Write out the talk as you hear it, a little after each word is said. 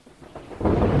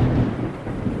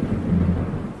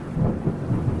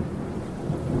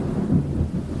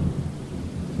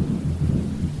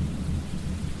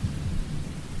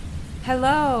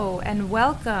Hello and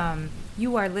welcome.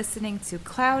 You are listening to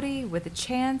Cloudy with a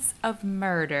Chance of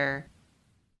Murder.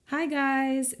 Hi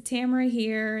guys, Tamara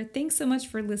here. Thanks so much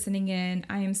for listening in.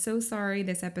 I am so sorry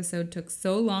this episode took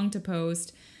so long to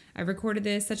post. I recorded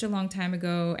this such a long time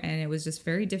ago and it was just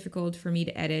very difficult for me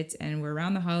to edit, and we're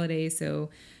around the holidays, so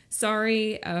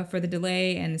sorry for the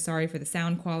delay and sorry for the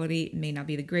sound quality. It may not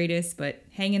be the greatest, but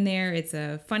hang in there. It's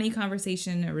a funny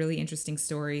conversation, a really interesting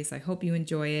story, so I hope you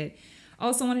enjoy it.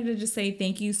 Also wanted to just say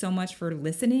thank you so much for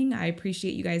listening. I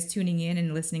appreciate you guys tuning in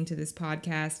and listening to this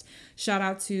podcast. Shout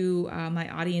out to my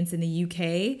audience in the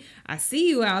UK. I see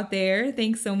you out there.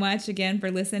 Thanks so much again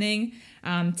for listening.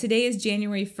 Today is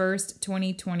January 1st,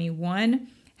 2021.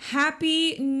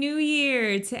 Happy New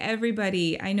Year to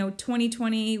everybody. I know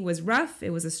 2020 was rough. It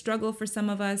was a struggle for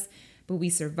some of us, but we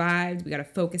survived. We got to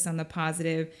focus on the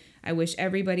positive. I wish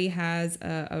everybody has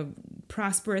a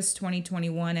prosperous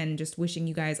 2021 and just wishing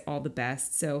you guys all the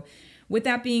best. So with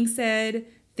that being said,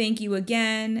 thank you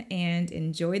again and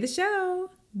enjoy the show.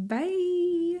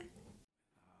 Bye.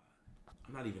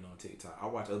 I'm not even on TikTok. I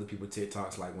watch other people's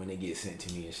TikToks like when they get sent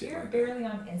to me and shit. You're like barely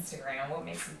on Instagram. What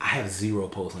makes you... I have 0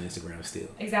 posts on Instagram still.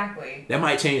 Exactly. That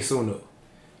might change soon though.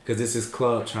 Because this is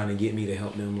club trying to get me to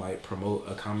help them like promote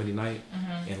a comedy night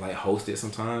and like host it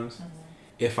sometimes.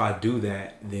 If I do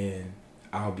that, then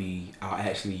I'll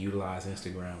actually utilize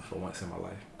Instagram for once in my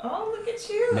life. Oh, look at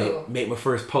you. Make my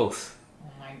first post.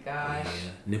 Oh my gosh.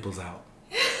 Yeah, nipples out.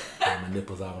 My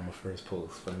nipples out on my first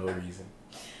post for no reason.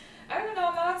 I don't know.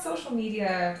 I'm not on social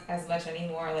media as much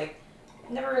anymore. Like,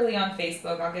 never really on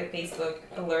Facebook. I'll get Facebook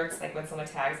alerts like when someone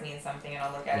tags me in something and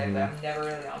I'll look at it, but I'm never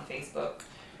really on Facebook.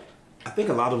 I think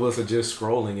a lot of us are just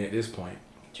scrolling at this point.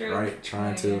 True. Right?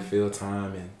 Trying to fill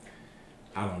time, and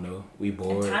I don't know. We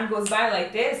bored. And time goes by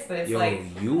like this, but it's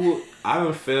I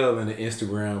done fell in the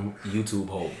Instagram YouTube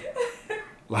hole.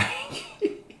 like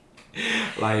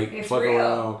it's fuck real.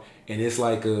 around, and it's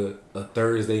like a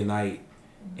Thursday night,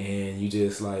 and you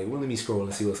just like, well, let me scroll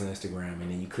and see what's on Instagram, and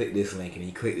then you click this link, and then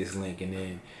you click this link, and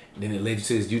then it led you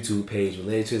to his YouTube page, or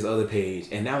led you to his other page,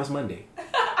 and now it's Monday.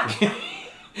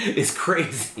 It's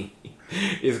crazy.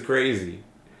 It's crazy.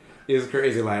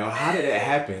 Like, how did that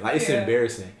happen? Like, it's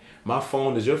embarrassing. My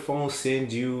phone, does your phone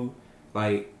send you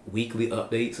like weekly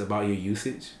updates about your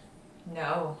usage?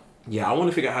 No. Yeah, I want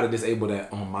to figure out how to disable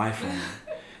that on my phone.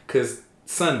 Because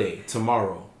Sunday,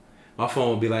 tomorrow, my phone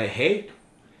will be like, hey,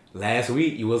 last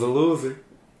week you was a loser.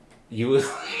 You was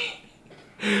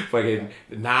fucking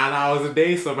 9 hours a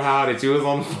day somehow that you was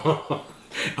on the phone.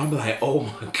 I'm like, oh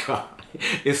my God.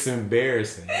 It's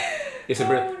embarrassing. It's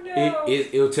embarrassing. Oh, no.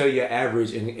 It'll tell you your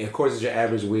average, and of course it's your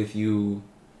average with you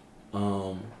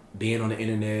being on the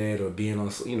internet or being on,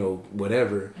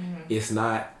 whatever. It's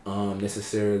not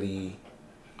necessarily,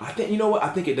 I think, you know what, I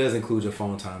think it does include your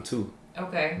phone time too.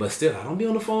 Okay. But still, I don't be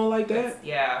on the phone like that.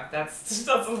 That's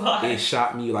a lot. It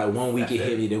shocked me. Like one week it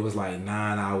hit me, there was like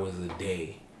 9 hours a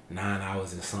day. 9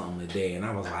 hours and something a day. And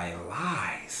I was like,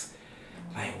 lies.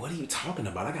 Like, what are you talking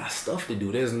about? I got stuff to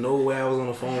do. There's no way I was on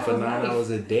the phone for 9 hours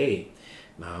a day.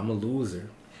 Nah, I'm a loser.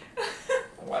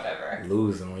 Whatever.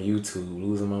 Losing on YouTube,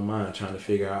 losing my mind, trying to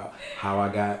figure out how I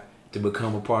got to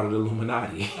become a part of the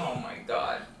Illuminati. Oh my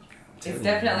God. It's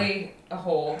definitely a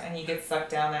hole, and you get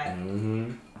sucked down that.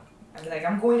 I'd be like,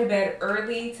 I'm going to bed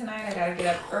early tonight. I gotta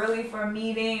get up early for a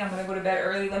meeting. I'm gonna go to bed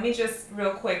early. Let me just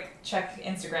real quick check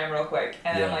Instagram real quick.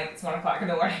 And then I'm like, it's 1 o'clock in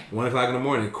the morning. 1 o'clock in the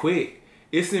morning, quick.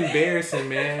 It's embarrassing,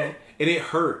 man. And it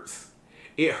hurts.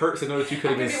 It hurts to know that you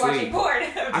could have been asleep.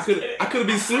 I could have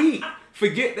been asleep.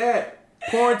 Forget that.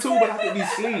 Porn too, but I could be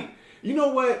asleep. You know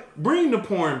what? Bring the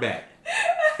porn back.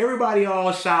 Everybody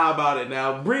all shy about it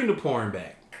now. Bring the porn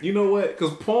back. You know what?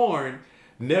 Because porn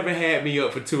never had me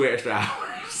up for 2 extra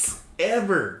hours.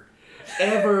 Ever.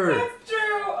 That's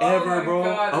true. Ever, bro.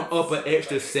 God. I'm up an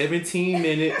extra 17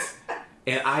 minutes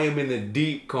and I am in a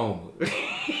deep coma.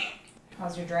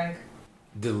 How's your drink?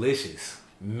 Delicious.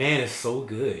 Man, it's so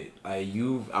good.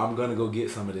 I'm gonna go get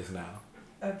some of this now.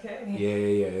 Okay.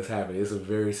 Yeah, it's happening. It's a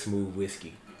very smooth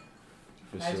whiskey.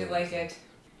 How'd you like it?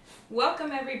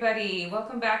 Welcome everybody.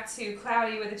 Welcome back to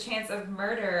Cloudy with a Chance of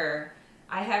Murder.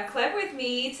 I have Cleb with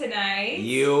me tonight.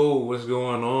 Yo, what's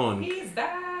going on? He's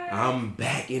back. I'm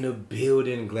back in the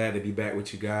building. Glad to be back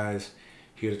with you guys.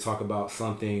 Here to talk about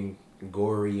something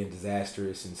gory and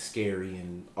disastrous and scary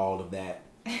and all of that.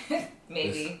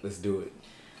 Maybe. Let's do it.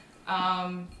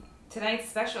 Tonight's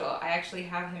special, I actually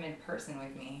have him in person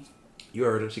with me. You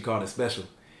heard her. She called it special.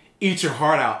 Eat your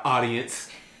heart out, audience.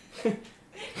 2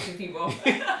 people.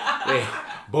 Hey,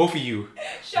 both of you.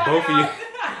 Shout out.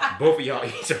 Both of y'all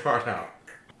eat your heart out.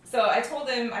 So I told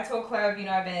Cleb,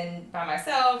 I've been by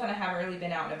myself and I haven't really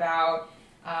been out and about.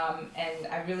 And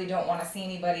I really don't want to see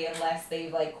anybody unless they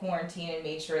like quarantined and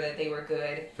made sure that they were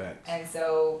good. Facts. And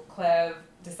so Clev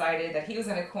decided that he was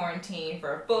going to quarantine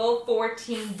for a full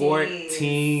 14 days.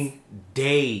 14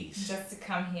 days. Just to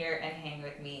come here and hang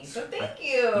with me. So thank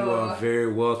you. You are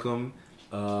very welcome.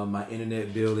 My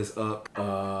internet bill is up.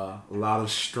 A lot of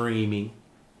streaming.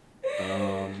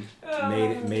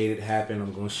 Made it happen.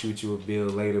 I'm gonna shoot you a bill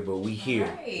later, but we here.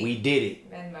 Right. We did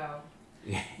it. Venmo.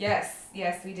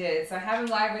 Yes, we did. So I have him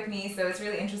live with me, so it's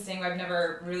really interesting. I've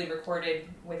never really recorded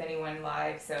with anyone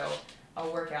live, so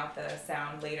I'll work out the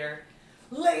sound later.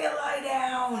 Leia, lie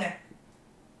down!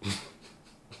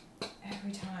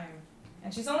 Every time.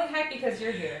 And she's only hyped because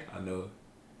you're here. I know.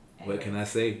 Anyway. What can I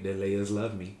say? The Leias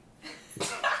love me.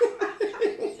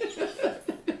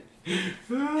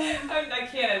 I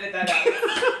can't edit that out.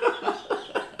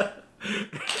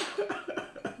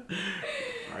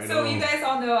 So you guys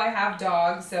all know I have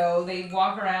dogs, so they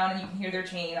walk around and you can hear their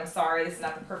chain. I'm sorry, this is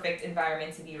not the perfect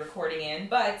environment to be recording in,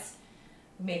 but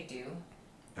make do.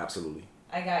 Absolutely.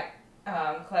 I got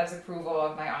Clev's approval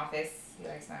of my office. He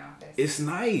likes my office. It's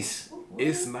nice.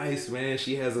 It's nice, man.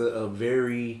 She has a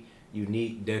very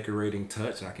unique decorating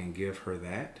touch. I can give her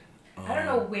that. I don't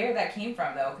know where that came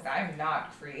from, though, because I'm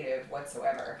not creative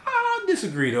whatsoever. I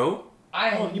disagree, though.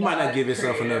 You might not give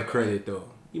yourself enough credit, though.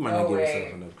 You might not give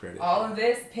yourself enough credit. All of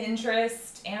this,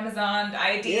 Pinterest, Amazon,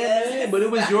 ideas. Yeah, but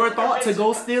it was your thought to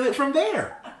go steal it from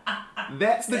there.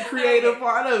 That's the creative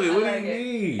part of it. What do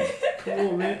you mean? Come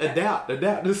on, man. Adapt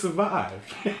and survive.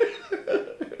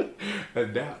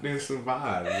 Adapt and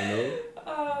survive, you know?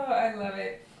 Oh, I love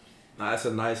it. Nah, it's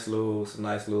a nice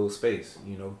little space,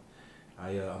 you know?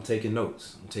 I'm taking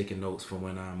notes. I'm taking notes for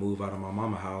when I move out of my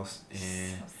mama house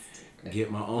and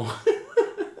get my own,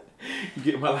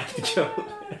 get my life together.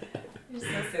 You're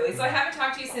so silly. So I haven't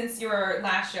talked to you since your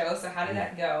last show. So how did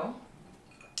that go?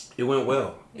 It went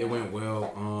well. Yeah. It went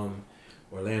well.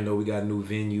 Orlando, we got a new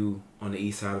venue on the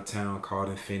east side of town called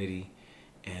Infinity,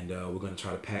 and we're gonna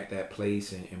try to pack that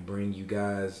place and bring you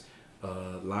guys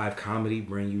live comedy,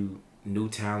 bring you new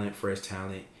talent, fresh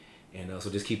talent. And so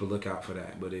just keep a lookout for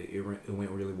that. But it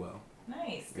went really well.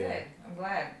 Nice. Good. Yeah. I'm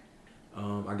glad.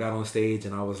 I got on stage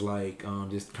and I was like,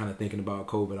 just kind of thinking about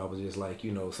COVID. I was just like,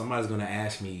 you know, somebody's going to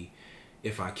ask me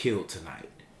if I killed tonight.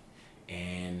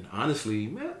 And honestly,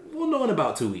 man, we'll know in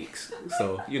about 2 weeks.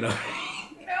 So, you know.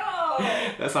 No.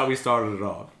 That's how we started it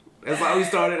off. That's how we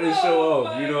started the show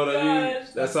off. You know what I mean?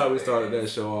 That's how we started that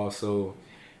show off. So.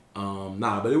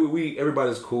 But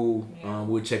everybody's cool. Yeah.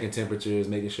 We're checking temperatures,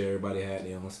 making sure everybody had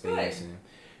their own space, and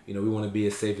you know we want to be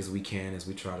as safe as we can as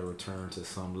we try to return to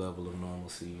some level of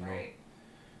normalcy. You know? Right.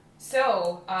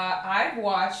 So I've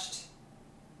watched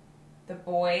The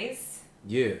Boys.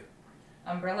 Yeah.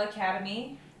 Umbrella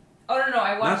Academy. Oh no,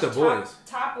 I watched not The Boys.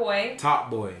 Top Boy. Top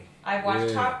Boy. I've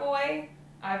watched Top Boy.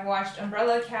 I've watched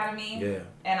Umbrella Academy. Yeah.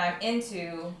 And I'm into.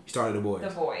 You started The Boys.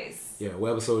 The Boys. Yeah.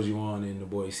 What episodes you on in The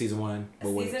Boys? Season 1.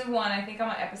 Season 1. I think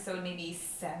I'm on episode maybe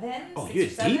 7. Oh, you're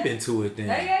deep into it then.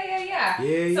 Yeah.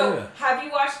 Yeah. So have you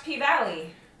watched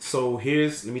P-Valley? So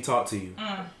let me talk to you.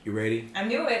 You ready? I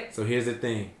knew it. So here's the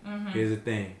thing. Mm-hmm.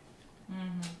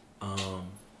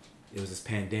 It was this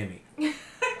pandemic. No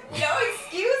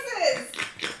excuses.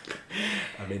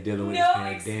 I've been dealing with this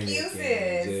pandemic. No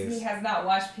excuses. He has not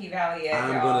watched P-Valley yet.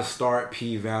 I'm going to start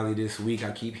P-Valley this week.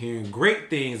 I keep hearing great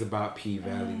things about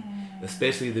P-Valley,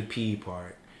 especially the P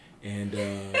part. And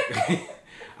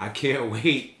I can't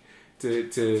wait to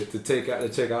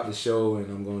check out the show, and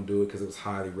I'm going to do it because it was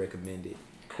highly recommended.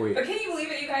 Quick. But can you believe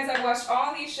it, you guys? I watched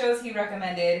all these shows he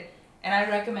recommended, and I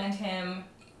recommend him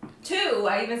 2.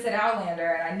 I even said Outlander,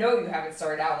 and I know you haven't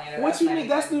started Outlander. What you mean?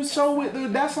 That's the show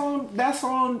with that's on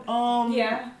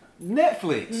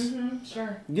Netflix.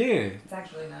 Sure. Yeah. It's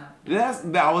actually not.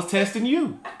 I was testing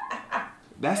you.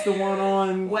 That's the one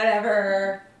on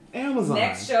whatever. Amazon.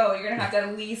 Next show, you're gonna have to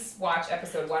at least watch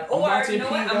episode 1. Or you know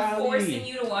what? I'm forcing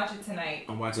you to watch it tonight.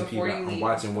 I'm watching P-Valley. I'm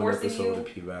watching one episode of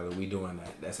P-Valley. We doing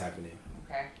that. That's happening.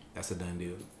 Okay. That's a done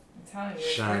deal. I'm telling you.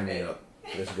 Shine me up.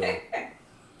 Let's go.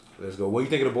 Let's go. What do you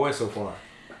think of The Boys so far?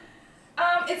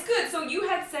 It's good. So you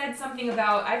had said something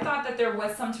about, I thought that there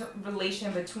was some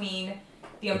relation between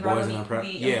the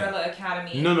Umbrella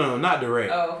Academy. No, not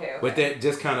direct. Oh, okay. But that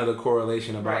just kind of the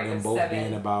correlation about them both 7.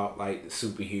 being about like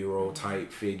superhero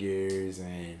type figures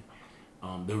and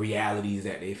the realities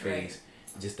that they face. Right.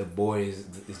 Just The Boys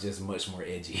is just much more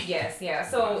edgy. Yes, yeah.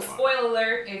 So spoiler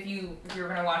alert if you're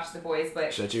gonna watch The Boys,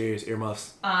 but shut your ears,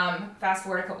 earmuffs. Fast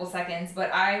forward a couple seconds, but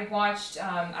I watched.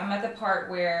 I'm at the part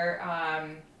where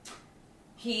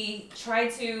he tried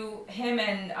to, him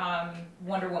and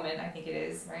Wonder Woman, I think it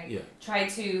is, right? Yeah. Tried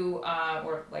to,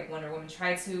 or like Wonder Woman,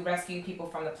 tried to rescue people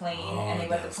from the plane, and they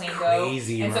let the plane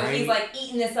crazy, go. And so he's like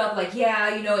eating this up, like,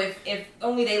 yeah, you know, if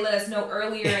only they let us know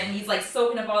earlier, and he's like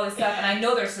soaking up all this stuff, and I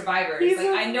know they're survivors.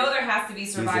 I know there has to be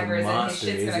survivors, and his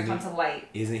shit's gonna come to light.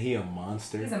 Isn't he a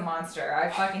monster? He's a monster.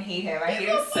 I fucking hate him. I hate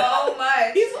him so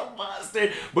much. He's a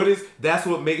monster. But that's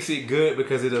what makes it good,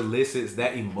 because it elicits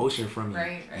that emotion from you.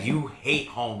 Right. You hate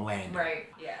Homelander. Right,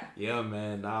 yeah. Yeah,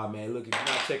 man. Nah, man. Look, if you're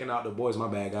not checking out The Boys, my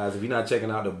bad, guys. If you're not checking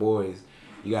out The Boys,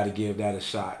 you got to give that a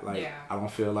shot. Like, I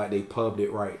don't feel like they pubbed it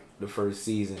right the first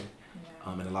season.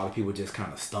 Yeah. And a lot of people just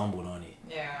kind of stumbled on it.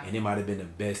 Yeah. And it might have been the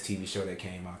best TV show that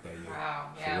came out that year. Wow.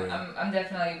 Yeah, I'm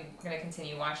definitely going to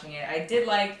continue watching it. I did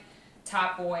like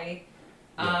Top Boy.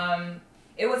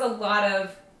 It was a lot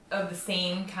of the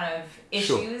same kind of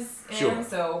issues in them,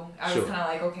 so I was kind of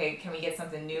like, okay, can we get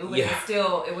something new? But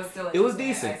it was still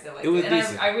decent. It was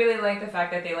decent. I really like the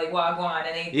fact that they like Wagwan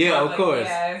and they of course.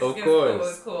 It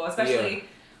was cool, especially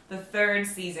the third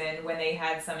season when they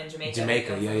had some in Jamaica.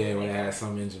 When they had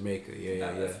some in Jamaica.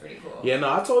 That was pretty cool. Yeah, no,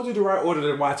 I told you the right order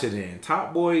to watch it in.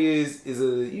 Top Boy is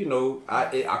a, you know,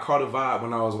 I caught a vibe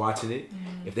when I was watching it. Mm-hmm.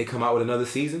 If they come out with another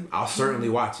season, I'll certainly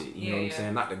watch it. You know what I'm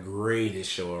saying? Not the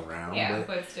greatest show around. Yeah,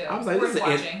 but still. I was like, this is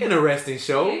an interesting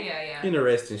show. Yeah.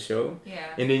 Interesting show. Yeah.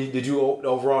 And then did you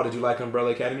like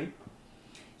Umbrella Academy?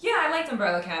 Yeah, I liked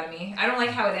Umbrella Academy. I don't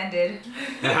like how it ended.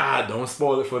 Don't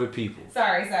spoil it for the people.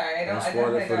 Sorry. I don't like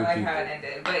how it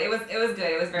ended. But it was good.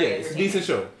 It was very entertaining. It's a decent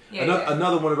show.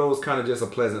 Another one of those kind of just a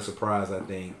pleasant surprise, I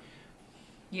think.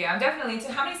 Yeah, I'm definitely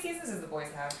into. How many seasons does The Boys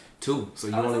have? 2. So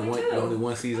you only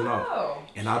one season off.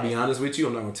 And I'll be honest with you,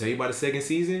 I'm not gonna tell you about the second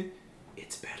season.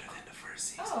 It's better than the first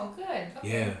season. Oh, good.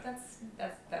 Okay. Yeah.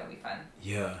 That'll be fun.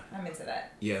 Yeah. I'm into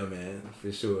that. Yeah, man, for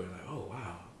sure. Like, oh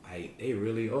wow. Like, they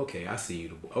really I see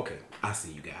you. Okay, I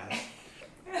see you guys.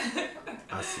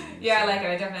 I see you. Yeah, I like it.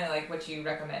 I definitely like what you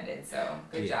recommended. So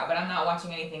good job. But I'm not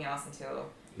watching anything else until.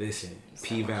 Listen,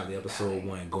 P-Valley episode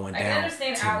 1 going down. I can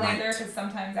understand Outlander because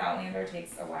sometimes Outlander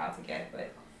takes a while to get, but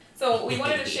so we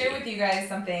wanted to share with you guys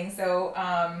something. So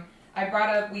I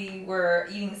brought up, we were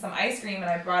eating some ice cream, and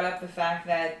I brought up the fact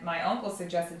that my uncle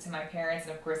suggested to my parents,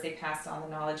 and of course they passed on the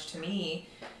knowledge to me,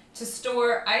 to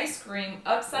store ice cream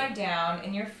upside down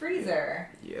in your freezer.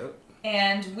 Yep.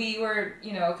 And we were,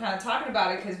 kind of talking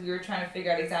about it because we were trying to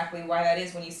figure out exactly why that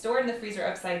is. When you store it in the freezer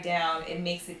upside down, it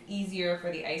makes it easier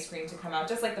for the ice cream to come out,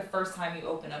 just like the first time you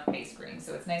open up ice cream.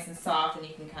 So it's nice and soft, and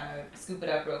you can kind of scoop it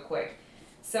up real quick.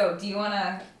 So do you want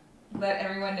to let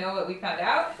everyone know what we found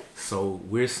out? So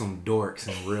we're some dorks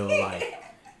in real life.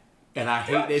 And I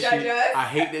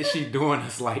hate that she doing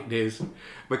us like this,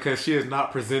 because she is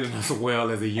not presenting us well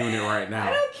as a unit right now.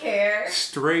 I don't care.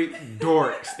 Straight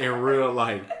dorks in real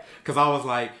life. Because I was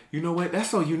like, you know what?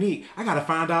 That's so unique. I got to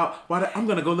find out why. I'm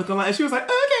going to go look online. And she was like,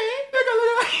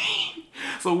 okay.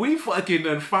 So we fucking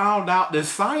done found out the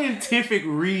scientific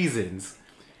reasons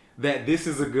that this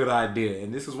is a good idea.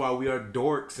 And this is why we are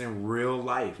dorks in real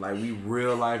life. Like, we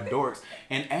real life dorks.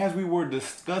 And as we were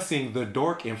discussing the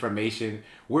dork information,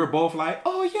 we're both like,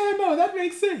 oh yeah, no, that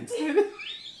makes sense.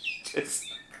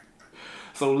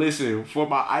 So listen, for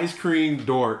my ice cream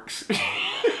dorks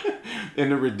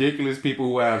and the ridiculous people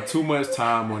who have too much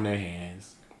time on their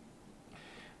hands,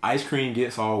 ice cream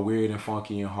gets all weird and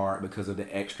funky and hard because of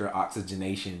the extra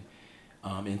oxygenation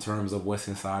in terms of what's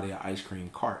inside of your ice cream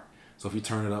cart. So if you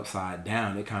turn it upside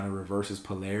down, it kind of reverses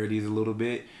polarities a little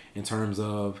bit in terms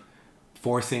of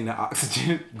forcing the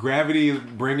oxygen. Gravity is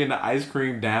bringing the ice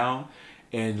cream down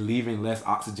and leaving less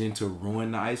oxygen to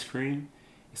ruin the ice cream.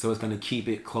 So it's going to keep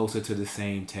it closer to the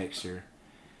same texture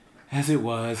as it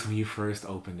was when you first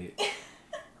opened it.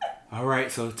 All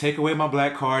right, so take away my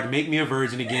black card. Make me a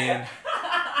virgin again.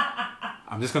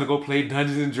 I'm just going to go play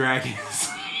Dungeons and Dragons.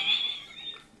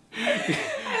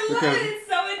 I love it. It's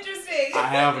so interesting. I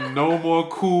have no more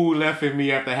cool left in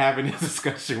me after having this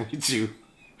discussion with you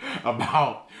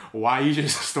about why you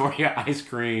just store your ice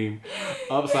cream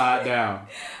upside down.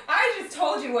 I just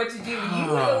told you what to do. You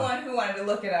were the one who wanted to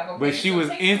look it up. Okay? But she was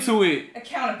into it.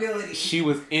 Accountability. She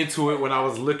was into it when I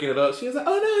was looking it up. She was like,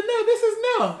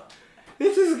 oh,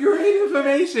 this is great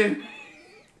information.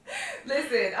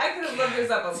 Listen, I could have looked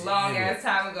this up a long ass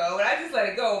time ago, but I just let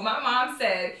it go. My mom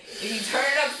said, if you turn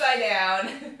it upside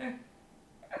down.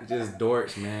 Just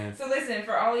dorks, man. So listen,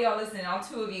 for all y'all listening, all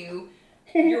 2 of you,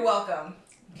 you're welcome.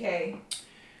 Okay.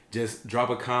 Just drop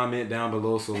a comment down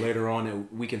below so later on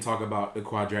we can talk about the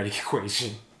quadratic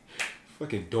equation.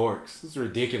 Fucking dorks. This is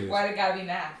ridiculous. Why it gotta be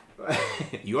math?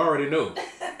 You already know.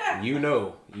 You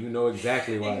know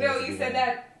exactly why. You said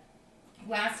that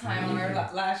last time on our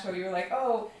last show, you were like,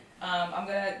 "Oh,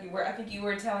 I think you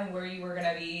were telling where you were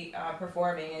gonna be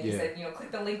performing, and you said,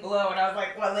 click the link below." And I was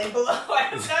like, "What link below?"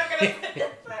 I'm not gonna. I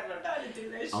don't know how to do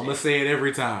this shit. I'm gonna say it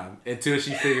every time until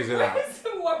she figures it out.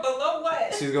 What below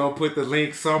what? She's gonna put the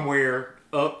link somewhere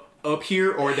up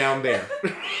here or down there.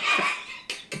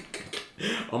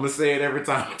 I'm gonna say it every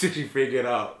time until she figure it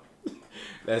out.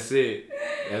 That's it.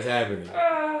 That's happening.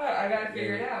 I gotta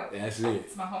figure it out. That's it.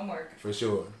 It's my homework. For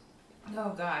sure. Oh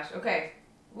gosh. Okay.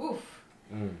 Oof.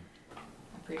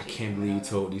 I can't believe you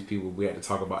told these people we had to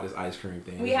talk about this ice cream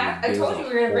thing. I told you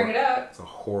we were gonna bring it up. It's a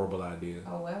horrible idea.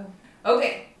 Oh well.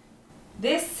 Okay.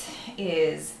 This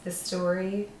is the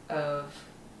story of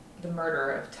the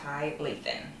murder of Ty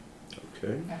Lathan.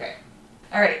 Okay.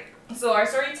 All right. So our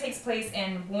story takes place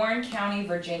in Warren County,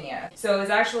 Virginia. So it was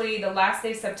actually the last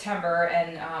day of September,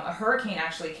 and a hurricane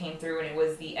actually came through, and it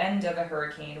was the end of a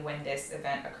hurricane when this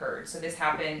event occurred. So this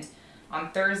happened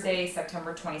on Thursday,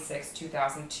 September 26,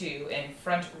 2002, in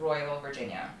Front Royal,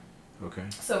 Virginia. Okay.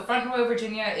 So Front Royal,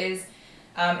 Virginia is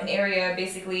an area,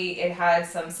 basically, it had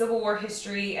some Civil War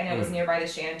history, and it was nearby the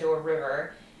Shenandoah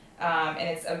River. And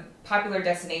it's a popular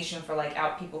destination for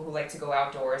people who like to go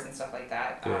outdoors and stuff like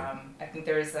that. I think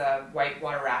there's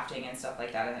whitewater rafting and stuff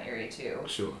like that in the area too.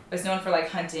 Sure. But it's known for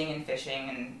hunting and fishing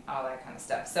and all that kind of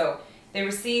stuff. So they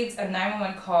received a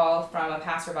 911 call from a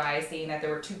passerby saying that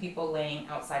there were two people laying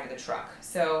outside of the truck.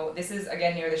 So this is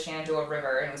again near the Shenandoah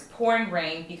River, and it was pouring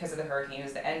rain because of the hurricane. It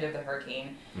was the end of the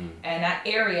hurricane, and that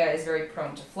area is very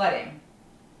prone to flooding.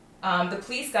 The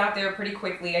police got there pretty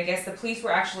quickly. I guess the police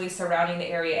were actually surrounding the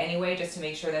area anyway, just to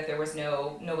make sure that there was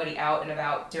nobody out and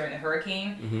about during the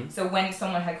hurricane. So when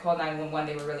someone had called 911,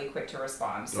 they were really quick to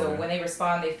respond. So when they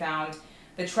respond, they found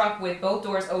the truck with both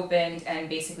doors opened and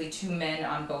basically two men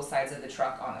on both sides of the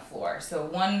truck on the floor. So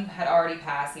one had already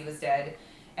passed, he was dead,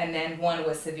 and then one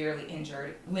was severely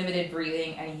injured, limited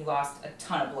breathing, and he lost a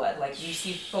ton of blood. You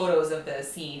see photos of the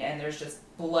scene, and there's just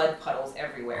blood puddles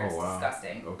everywhere. It's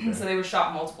disgusting. Okay. So they were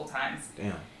shot multiple times.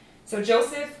 Damn. So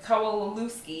Joseph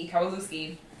Kowalewski,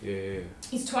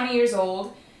 he's 20 years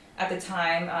old at the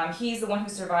time. He's the one who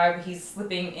survived. He's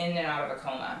slipping in and out of a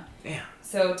coma. Damn.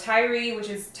 So Tyree, which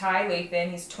is Ty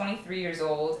Lathan, he's 23 years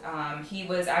old. He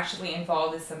was actually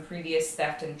involved in some previous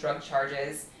theft and drug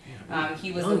charges.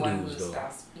 He was the one who was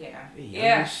lost.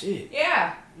 Yeah. Shit.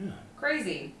 Yeah.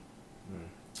 Crazy.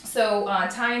 So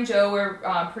Ty and Joe were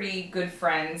pretty good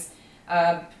friends.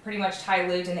 Pretty much Ty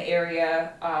lived in the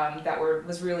area that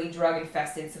was really drug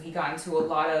infested, so he got into a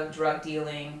lot of drug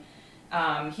dealing.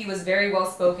 He was very well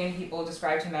spoken. People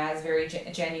described him as a very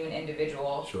genuine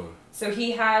individual. Sure. So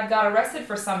he had got arrested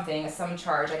for some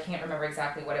charge. I can't remember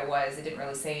exactly what it was. It didn't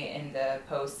really say it in the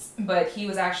posts. But he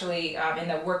was actually in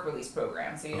the work release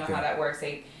program. So you know how that works.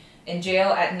 They in jail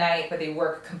at night, but they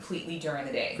work completely during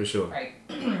the day. For sure. Right.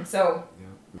 So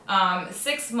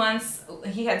 6 months.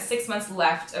 He had 6 months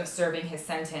left of serving his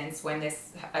sentence when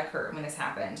this occurred. When this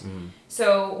happened.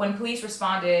 So when police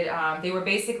responded, they were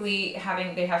basically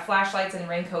they have flashlights and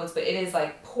raincoats, but it is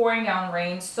pouring down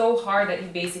rain so hard that you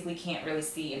basically can't really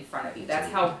see in front of you.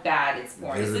 That's how bad it's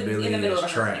pouring. It's in the middle of a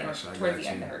hurricane, or towards the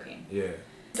end of the hurricane. Yeah.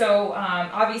 So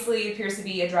obviously it appears to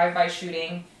be a drive-by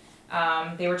shooting.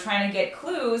 They were trying to get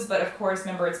clues, but of course,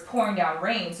 remember, it's pouring down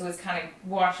rain, so it's kind of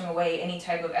washing away any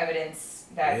type of evidence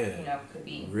that could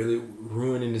be really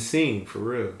ruining the scene for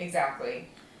real. Exactly.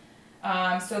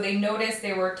 So they noticed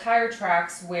there were tire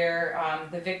tracks where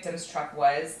the victim's truck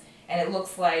was, and it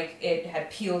looks like it had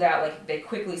peeled out. They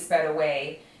quickly sped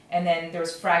away, and then there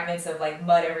was fragments of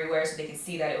mud everywhere, so they could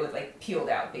see that it was peeled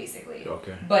out basically.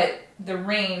 Okay. But the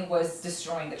rain was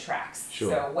destroying the tracks.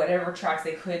 Sure. So whatever tracks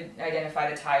they could identify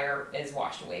the tire is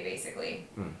washed away basically.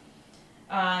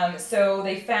 So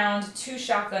they found 2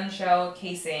 shotgun shell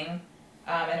casing,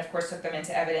 and of course took them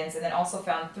into evidence, and then also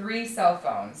found 3 cell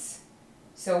phones.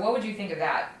 So what would you think of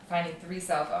that? Finding 3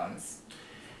 cell phones.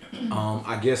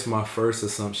 I guess my first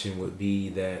assumption would be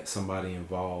that somebody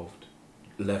involved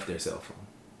left their cell phone.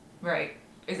 Right.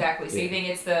 Exactly. So you think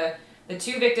it's the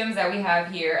 2 victims that we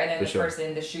have here, and then For the sure.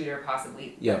 person, the shooter,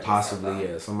 possibly. Yeah, possibly.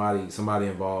 Yeah, somebody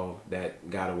involved that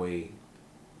got away,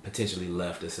 potentially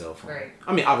left a cell phone. Right.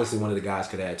 I mean, obviously one of the guys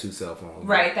could have had 2 cell phones.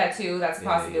 Right. That too. That's a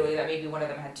possibility that maybe one of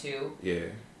them had 2. Yeah.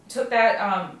 Took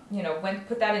that,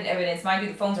 put that in evidence. Mind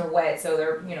you, the phones are wet, so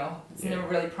they're, it's never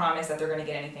really promised that they're going to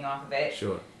get anything off of it.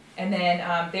 Sure. And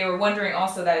then they were wondering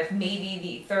also that if maybe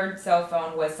the 3rd cell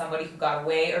phone was somebody who got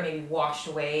away or maybe washed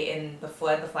away in the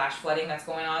flash flooding that's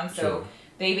going on. So Sure.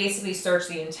 they basically searched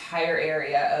the entire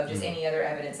area of just any other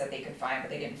evidence that they could find, but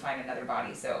they didn't find another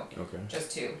body, so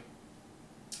just 2.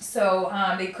 So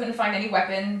they couldn't find any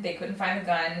weapon, they couldn't find the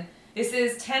gun. This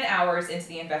is 10 hours into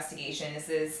the investigation. This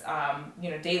is,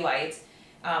 daylight.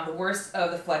 The worst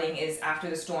of the flooding is after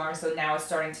the storm, so now it's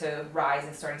starting to rise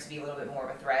and starting to be a little bit more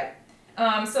of a threat.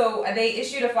 So they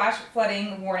issued a flash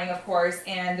flooding warning, of course,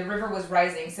 and the river was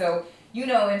rising. So,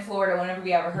 in Florida, whenever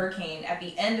we have a hurricane, at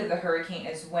the end of the hurricane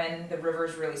is when the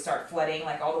rivers really start flooding.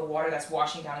 Like all the water that's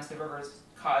washing down into the rivers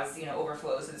cause,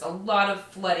 overflows. So there's a lot of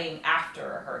flooding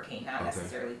after a hurricane, not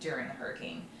necessarily during the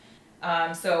hurricane.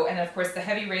 And of course the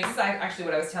heavy rains, this is actually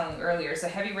what I was telling you earlier. So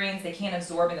heavy rains, they can't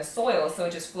absorb in the soil, so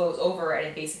it just flows over and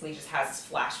it basically just has this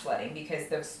flash flooding because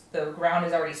the ground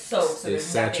is already soaked. So it's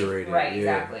saturated. Right, yeah.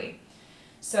 Exactly.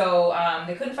 So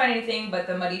they couldn't find anything, but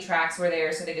the muddy tracks were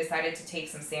there, so they decided to take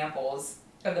some samples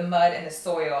of the mud and the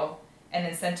soil and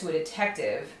then send to a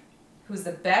detective who's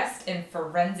the best in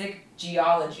forensic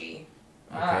geology.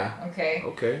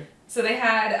 Okay. So they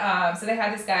had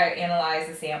this guy analyze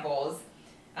the samples.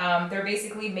 They're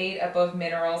basically made up of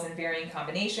minerals in varying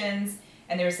combinations,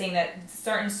 and they were saying that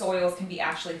certain soils can be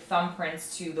actually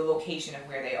thumbprints to the location of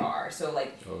where they are. So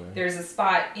there's a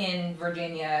spot in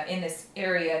Virginia in this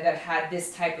area that had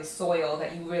this type of soil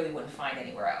that you really wouldn't find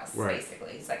anywhere else. Right.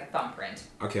 Basically, it's like a thumbprint.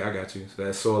 Okay, I got you. So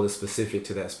that soil is specific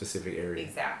to that specific area.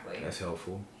 Exactly. That's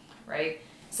helpful. Right.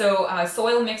 So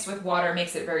soil mixed with water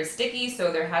makes it very sticky,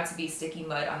 so there had to be sticky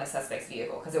mud on the suspect's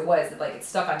vehicle because it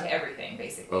stuck onto everything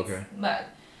basically. Okay. It's mud.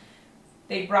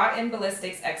 They brought in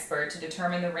ballistics expert to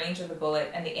determine the range of the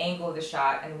bullet and the angle of the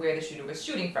shot and where the shooter was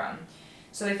shooting from.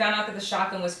 So they found out that the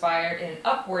shotgun was fired in an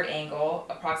upward angle,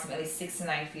 approximately 6 to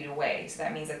 9 feet away. So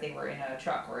that means that they were in a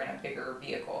truck or in a bigger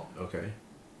vehicle. Okay.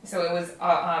 So it was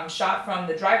shot from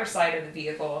the driver's side of the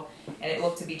vehicle, and it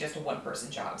looked to be just a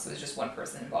one-person job. So it was just one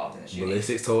person involved in the shooting.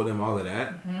 Ballistics told them all of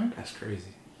that? Mm-hmm. That's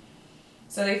crazy.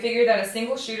 So they figured that a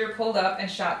single shooter pulled up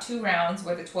and shot 2 rounds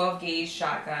with a 12-gauge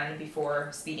shotgun before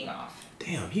speeding off.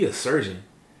 Damn, he a surgeon.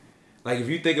 Like, if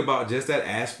you think about just that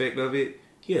aspect of it,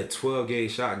 he had a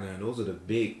 12-gauge shotgun. Those are the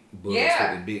big bullets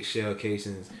with the big shell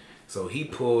casings. So he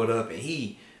pulled up and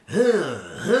he,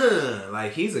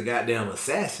 like he's a goddamn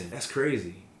assassin. That's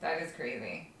crazy. That is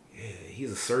crazy. Yeah,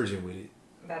 he's a surgeon with it.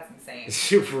 That's insane.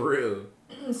 Shit for real.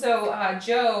 So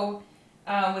Joe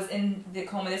was in the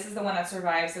coma. This is the one that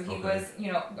survived. So he was,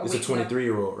 It's a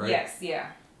 23-year-old, right? Yes, yeah.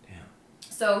 Damn.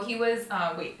 So he was,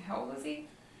 how old was he?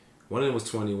 One of them was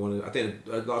 20.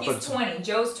 He's 20.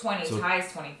 Joe's 20. So, Ty's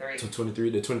 23. So 23.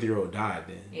 The 23-year-old died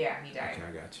then. Yeah, he died. Okay,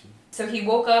 I got you. So he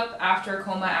woke up after a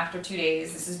coma after 2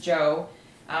 days. This is Joe.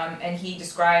 And he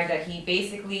described that he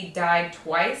basically died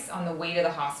twice on the way to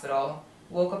the hospital.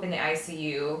 Woke up in the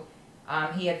ICU.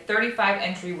 He had 35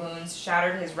 entry wounds,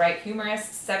 shattered his right humerus,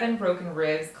 7 broken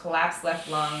ribs, collapsed left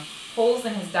lung, holes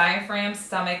in his diaphragm,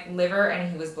 stomach, liver, and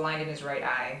he was blind in his right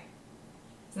eye.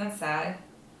 Isn't that sad?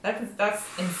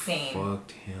 That's insane.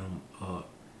 Fucked him up.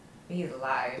 But he's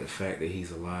alive. The fact that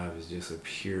he's alive is just a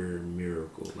pure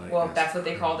miracle. That's what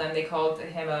they called him. They called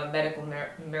him a medical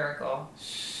miracle.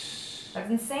 That's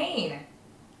insane.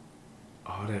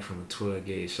 All that from a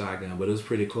 12-gauge shotgun, but it was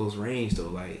pretty close range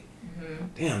though.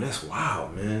 Damn, that's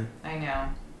wild, man. I know.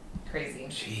 Crazy.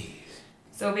 Jeez.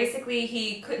 So basically,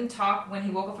 he couldn't talk when he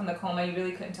woke up from the coma. He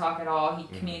really couldn't talk at all. He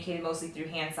communicated mostly through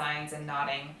hand signs and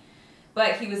nodding.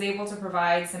 But he was able to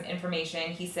provide some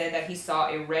information. He said that he saw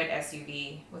a red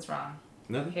SUV. What's wrong?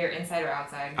 Nothing. Hair inside or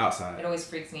outside? Outside. It always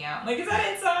freaks me out. I'm like, is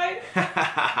that inside?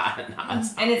 No,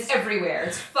 and it's everywhere.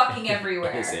 It's fucking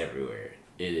everywhere. It's everywhere.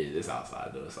 It is. It's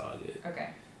outside though. It's all good. Okay.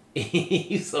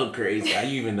 You so crazy. How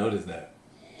you even notice that?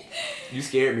 You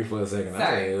scared me for a second.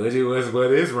 Sorry. I was like,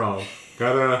 what is wrong?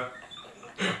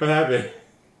 What happened?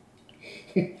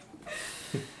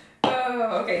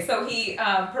 Oh, okay. So he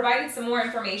provided some more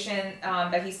information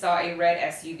that he saw a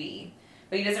red SUV,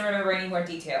 but he doesn't remember any more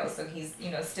details. So he's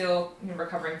still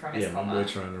recovering from his coma. Yeah, we're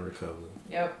trying to recover.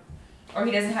 Yep. Or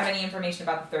he doesn't have any information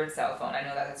about the third cell phone. I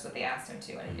know that's what they asked him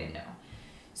to, and he didn't know.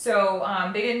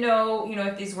 So they didn't know,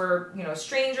 if these were,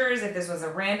 strangers, if this was a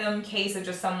random case of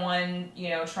just someone,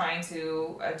 trying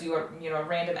to do a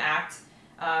random act.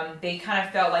 They kind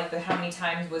of felt like how many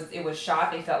times it was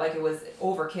shot. They felt like it was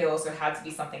overkill, so it had to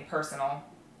be something personal.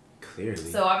 Clearly.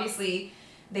 So obviously,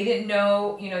 they didn't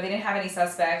know, they didn't have any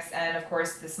suspects, and of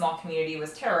course, the small community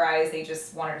was terrorized. They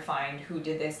just wanted to find who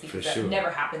did this because that never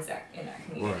happens in that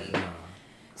community. Right.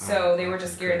 So they were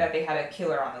just scared that they had a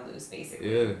killer on the loose,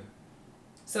 basically. Yeah.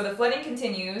 So the flooding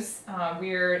continues.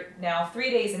 We're now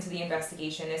 3 days into the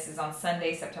investigation. This is on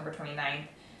Sunday, September 29th.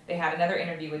 They had another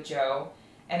interview with Joe,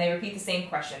 and they repeat the same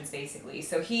questions, basically.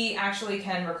 So he actually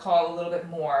can recall a little bit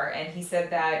more, and he said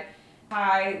that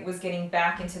Ty was getting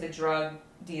back into the drug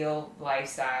deal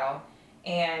lifestyle,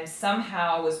 and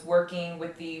somehow was working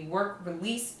with the work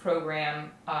release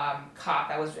program cop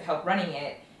that was helped running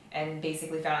it, and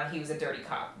basically found out he was a dirty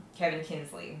cop. Kevin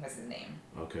Kinsley was his name.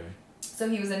 Okay. So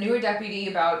he was a newer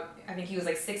deputy, I think he was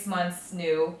like 6 months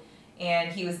new,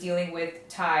 and he was dealing with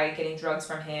Ty getting drugs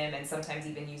from him and sometimes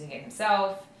even using it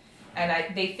himself.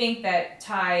 And they think that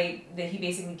he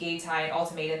basically gave Ty an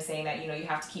ultimatum saying that, you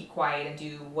have to keep quiet and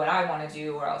do what I want to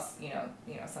do, or else,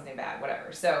 something bad,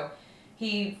 whatever. So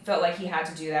he felt like he had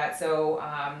to do that. So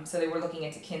they were looking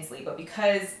into Kinsley. But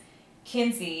because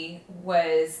Kinsey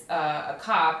was a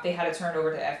cop, they had to turn it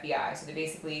over to the FBI. So they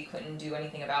basically couldn't do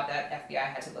anything about that. FBI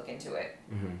had to look into it.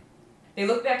 Mm-hmm. They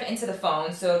look back into the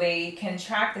phone, so they can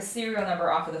track the serial number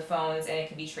off of the phones, and it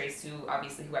can be traced to,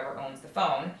 obviously, whoever owns the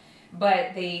phone.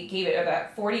 But they gave it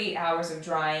about 48 hours of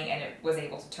drying, and it was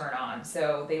able to turn on.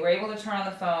 So they were able to turn on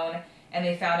the phone, and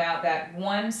they found out that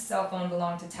one cell phone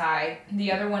belonged to Ty, the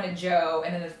other one to Joe,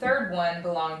 and then the third one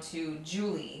belonged to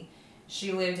Julie.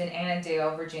 She lived in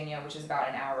Annandale, Virginia, which is about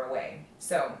an hour away.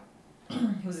 So,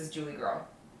 who's this Julie girl?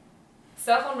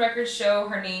 Cell phone records show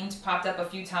her name popped up a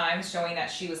few times, showing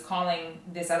that she was calling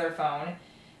this other phone.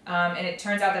 And it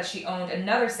turns out that she owned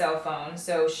another cell phone,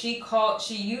 so she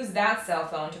used that cell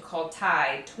phone to call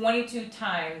Ty 22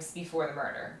 times before the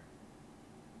murder.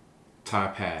 Ty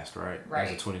passed, right? Right.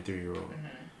 As a 23-year-old. Mm-hmm.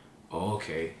 Oh,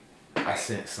 okay. I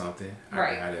sensed something.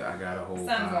 Right. I got a whole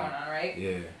Something's going on, right?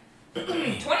 Yeah.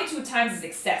 22 times is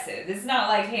excessive. It's not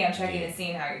like, hey, I'm checking and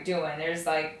seeing how you're doing. There's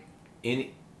like...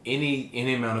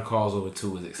 Any amount of calls over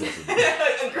 2 is excessive.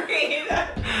 Agreed.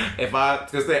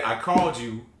 Because I called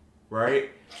you, right?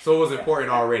 So it was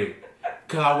important already.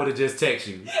 Because I would have just texted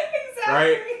you. Exactly.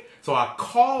 Right? So I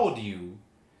called you.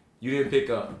 You didn't pick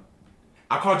up.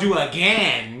 I called you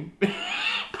again.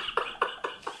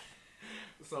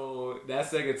 So that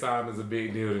second time is a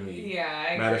big deal to me. Yeah,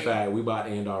 I agree. Matter of fact, we about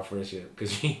to end our friendship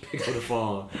because you ain't picked up the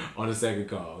phone on the second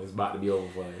call. It's about to be over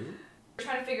for you. We're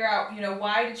trying to figure out,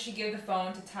 why did she give the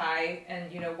phone to Ty,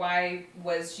 and, why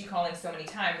was she calling so many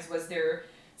times? Was there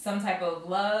some type of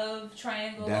love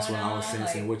triangle That's going what on? I was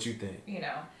sensing. What you think?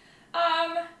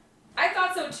 I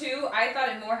thought so too. I thought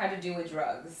it more had to do with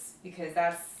drugs, because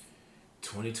that's...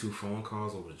 22 phone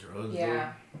calls over drugs.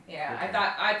 Yeah, though? yeah. Okay.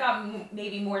 I thought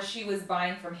maybe more she was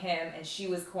buying from him, and she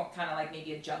was kind of like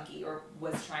maybe a junkie, or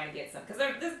was trying to get some, because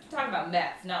they're talking about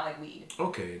meth, not like weed.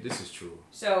 Okay, this is true.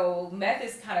 So meth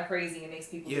is kind of crazy and makes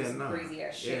people do some crazy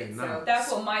ass shit. So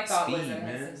that's what my thought was.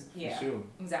 Man. Yeah, sure.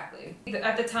 Exactly.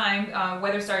 At the time,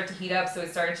 weather started to heat up, so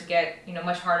it started to get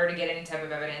much harder to get any type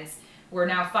of evidence. We're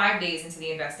now 5 days into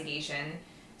the investigation.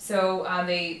 So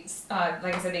they,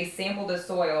 like I said, they sampled the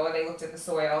soil, or they looked at the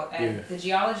soil, and the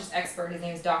geologist expert, his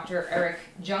name is Dr. Eric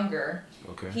Junger.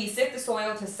 Okay. He sipped the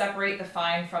soil to separate the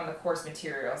fine from the coarse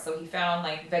material. So he found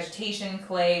like vegetation,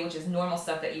 clay, which is normal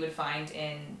stuff that you would find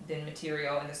in the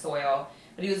material in the soil,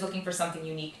 but he was looking for something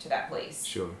unique to that place.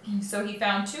 Sure. So he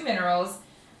found 2 minerals.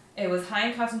 It was high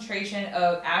in concentration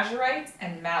of azurite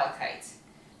and malachite.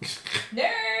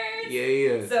 Nerds!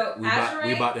 Yeah. So azurite...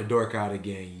 we about to dork out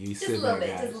again. Just a little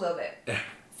bit.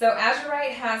 So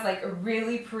azurite has like a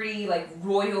really pretty like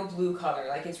royal blue color.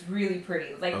 Like it's really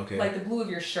pretty. Like the blue of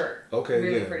your shirt. Okay,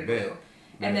 really pretty blue.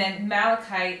 And then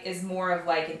malachite is more of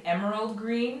like an emerald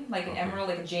green, like an emerald,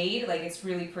 like a jade. Like it's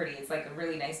really pretty. It's like a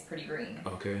really nice, pretty green.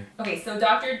 Okay, so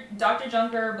Dr.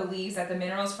 Junker believes that the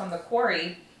minerals from the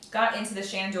quarry got into the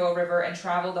Shenandoah River and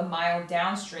traveled a mile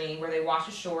downstream, where they washed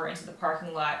ashore into the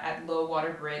parking lot at Low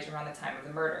Water Bridge around the time of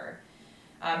the murder.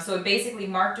 So it basically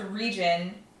marked a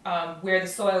region where the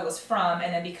soil was from,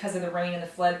 and then because of the rain and the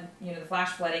flood, the flash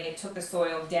flooding, it took the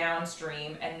soil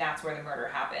downstream, and that's where the murder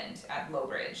happened, at Low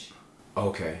Bridge.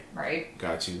 Okay. Right?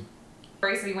 Got you.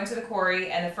 So he went to the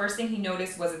quarry, and the first thing he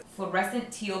noticed was a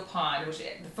fluorescent teal pond, which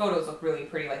the photos look really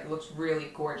pretty, like it looks really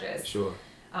gorgeous. Sure.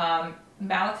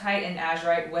 Malachite and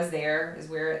azurite was there, is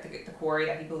where at the quarry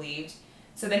that he believed.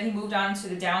 So then he moved on to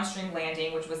the downstream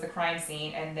landing, which was the crime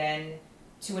scene, and then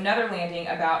to another landing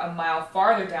about a mile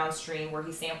farther downstream, where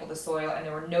he sampled the soil, and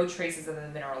there were no traces of the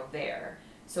mineral there.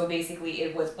 So basically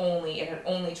it had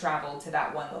only traveled to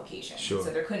that one location. Sure. So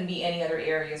there couldn't be any other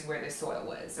areas where this soil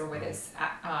was, or where this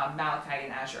malachite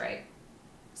and azurite.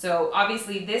 So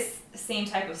obviously this same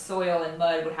type of soil and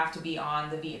mud would have to be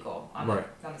on the vehicle, on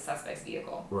the suspect's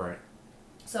vehicle. Right.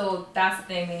 So that's the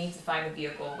thing, they need to find the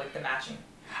vehicle with the matching.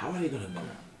 How are they gonna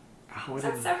know? Is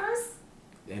that Severus?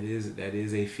 That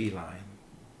is a feline.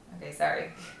 Okay,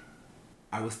 sorry.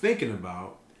 I was thinking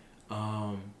about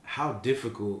how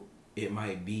difficult it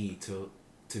might be to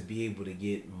be able to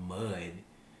get mud.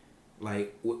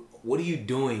 Like, what are you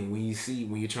doing when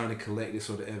you're trying to collect this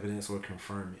sort of evidence or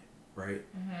confirm it, right?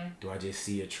 Mm-hmm. Do I just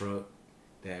see a truck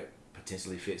that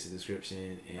potentially fits the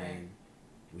description, and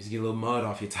we just get a little mud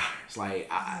off your tires. Like,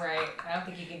 I don't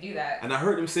think you can do that. And I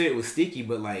heard them say it was sticky,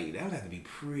 but like that would have to be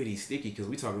pretty sticky because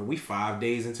we 5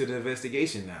 days into the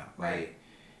investigation now. Like,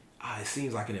 it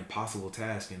seems like an impossible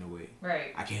task in a way.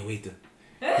 Right. I can't wait to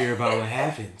hear about what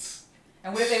happens.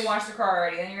 And what if they washed the car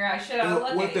already? Then you're out shit out of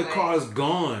luck. What if the car's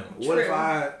gone? True. What if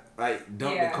I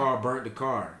dumped the car, burnt the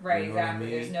car? Right, you know exactly. What I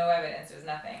mean? There's no evidence. There's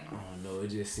nothing. I don't know. It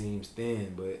just seems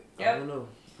thin, but I don't know.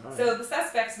 Right. So the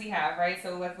suspects we have, right?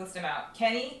 So let's list them out.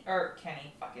 Kenny,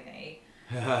 fucking A.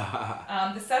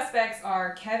 The suspects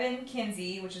are Kevin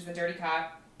Kinsey, which is the dirty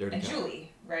cop, and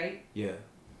Julie, right? Yeah.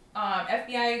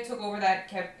 FBI took over that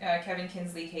Kevin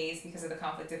Kinsley case because of the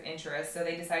conflict of interest, so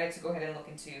they decided to go ahead and look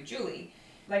into Julie.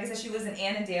 Like I said, she lives in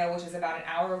Annandale, which is about an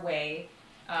hour away.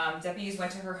 Deputies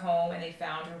went to her home and they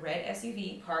found a red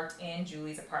SUV parked in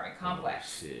Julie's apartment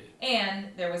complex. Oh, shit. And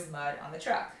there was mud on the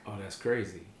truck. Oh, that's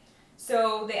crazy.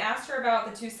 So they asked her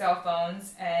about the 2 cell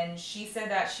phones, and she said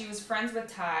that she was friends with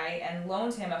Ty and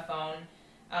loaned him a phone,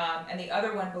 and the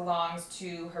other one belongs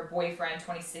to her boyfriend,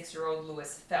 26-year-old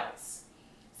Lewis Feltz.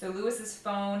 So Lewis's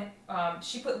phone,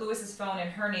 she put Lewis's phone in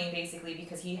her name basically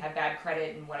because he had bad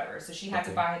credit and whatever. So she had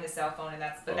to buy him the cell phone, and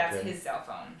that's his cell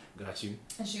phone. Got you.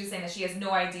 And she was saying that she has no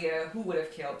idea who would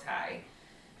have killed Ty.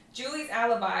 Julie's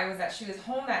alibi was that she was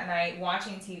home that night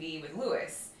watching TV with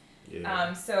Lewis.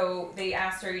 Yeah. So they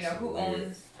asked her, who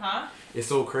owns, It's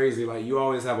so crazy. Like, you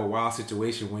always have a wild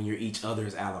situation when you're each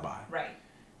other's alibi. Right.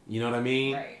 You know what I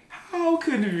mean? Right. How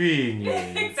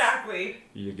convenient. Exactly.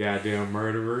 You goddamn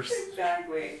murderers.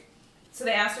 Exactly. So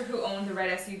they asked her who owned the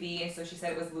red SUV, and so she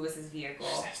said it was Lewis's vehicle.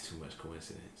 That's too much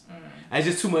coincidence. That's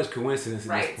just too much coincidence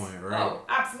at this point, right? Oh,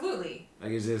 absolutely.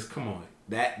 Like, it's just, come on.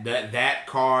 That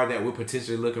car that we're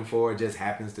potentially looking for just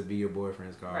happens to be your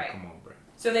boyfriend's car. Right. Come on, bro.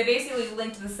 So they basically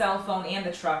linked the cell phone and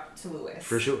the truck to Lewis.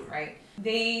 For sure. Right.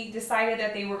 They decided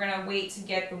that they were going to wait to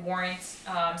get the warrant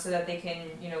so that they can,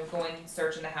 go and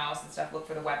search in the house and stuff, look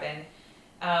for the weapon.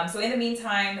 So in the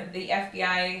meantime, the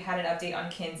FBI had an update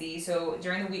on Kinsey. So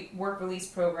during the work release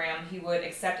program, he would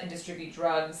accept and distribute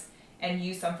drugs and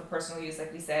use some for personal use,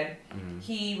 like we said. Mm-hmm.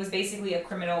 He was basically a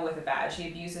criminal with a badge. He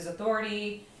abused his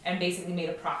authority and basically made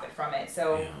a profit from it.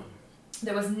 So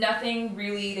there was nothing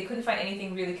really, they couldn't find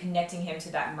anything really connecting him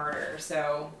to that murder.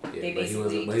 So they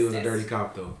basically But he was a dirty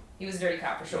cop, though. He was a dirty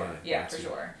cop, for sure. Yeah, for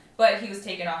sure. But he was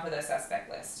taken off of the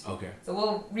suspect list. Okay. So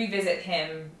we'll revisit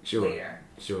him later.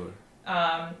 Sure.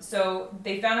 So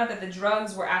they found out that the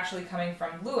drugs were actually coming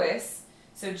from Lewis.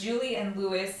 So Julie and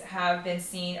Lewis have been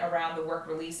seen around the work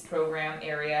release program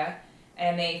area,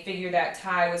 and they figured that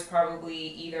Ty was probably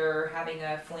either having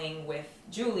a fling with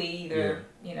Julie, either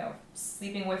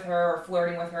sleeping with her or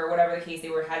flirting with her, whatever the case. They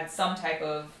had some type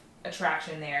of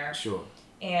attraction there. Sure.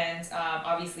 And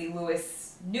obviously Lewis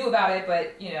knew about it,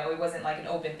 but it wasn't like an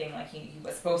open thing like he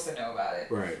was supposed to know about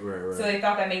it. Right. So they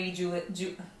thought that maybe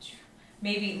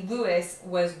maybe Lewis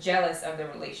was jealous of the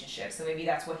relationship, so maybe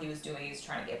that's what he was doing. He was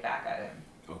trying to get back at him.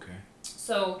 Okay.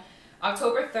 So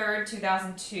October 3rd,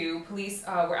 2002, police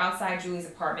were outside Julie's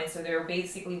apartment, so they were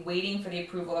basically waiting for the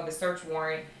approval of the search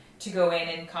warrant to go in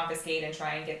and confiscate and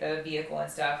try and get the vehicle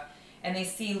and stuff. And they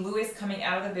see Lewis coming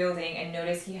out of the building and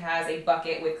notice he has a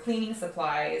bucket with cleaning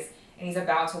supplies, and he's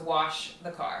about to wash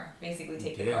the car, basically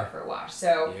take the car for a wash.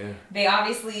 So they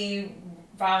obviously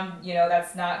found,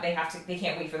 they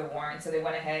can't wait for the warrant, so they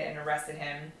went ahead and arrested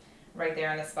him right there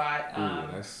on the spot.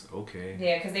 That's okay.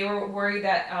 Yeah, because they were worried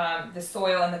that the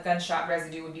soil and the gunshot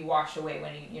residue would be washed away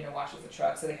when he, washes the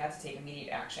truck, so they had to take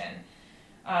immediate action.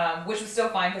 Which was still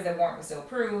fine because the warrant was still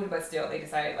approved, but still they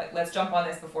decided, let's jump on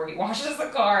this before he washes the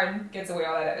car and gets away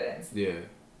all that evidence. Yeah.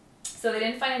 So they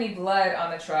didn't find any blood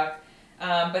on the truck,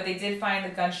 but they did find the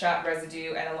gunshot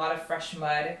residue and a lot of fresh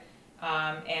mud.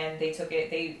 And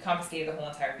they confiscated the whole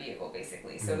entire vehicle,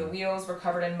 basically. So the wheels were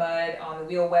covered in mud on the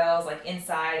wheel wells,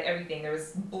 inside, everything. There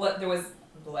was blood,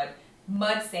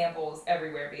 mud samples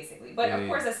everywhere, basically. But of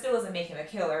course, that still doesn't make him a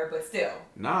killer, but still.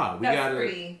 Nah, that's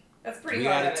pretty we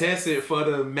gotta test it for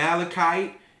the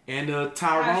malachite and the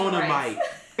tyronomite.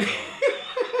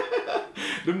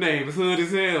 Them names hood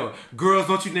as hell. Girls,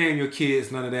 don't you name your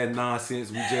kids none of that nonsense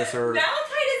we just heard. Malachite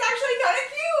is actually kind of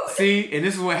cute. See, and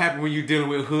this is what happened when you're dealing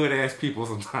with hood ass people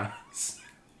sometimes.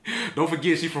 Don't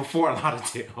forget she's from Fort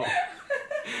Lauderdale.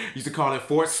 Used to call it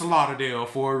Fort Slaughterdale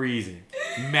for a reason.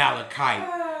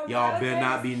 Malachite. Y'all better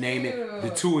not be naming the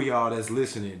two of y'all that's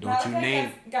listening.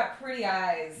 Got pretty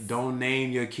eyes. Don't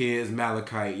name your kids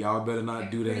Malachite. Y'all better not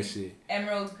do that shit.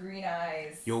 Emerald green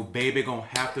eyes. Your baby gonna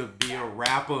have to be a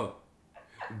rapper.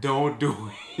 Don't do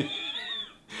it.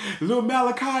 Little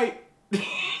Malachite.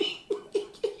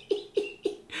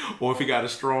 Or if he got a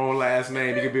strong last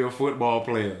name, he could be a football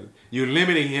player. You're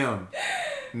limiting him.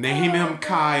 Name him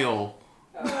Kyle.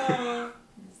 Oh,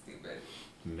 stupid.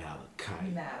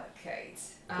 Malachite.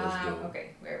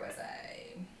 Okay, where was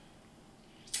I?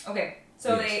 Okay,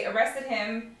 so they arrested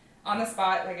him on the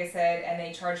spot, like I said, and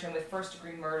they charged him with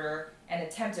first-degree murder and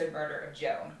attempted murder of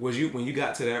Joe. When you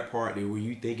got to that part, were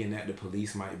you thinking that the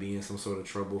police might be in some sort of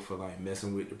trouble for like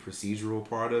messing with the procedural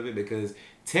part of it? Because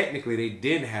technically they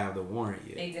didn't have the warrant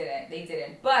yet. They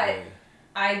didn't. But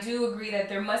I do agree that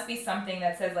there must be something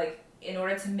that says, like, in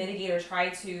order to mitigate or try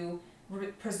to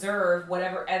preserve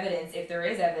whatever evidence, if there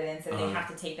is evidence, and they have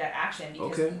to take that action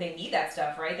because they need that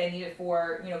stuff, right? They need it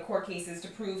for, court cases to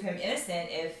prove him innocent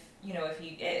if he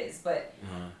is. But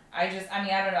I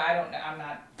don't know. I'm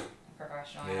not a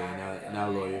professional. Not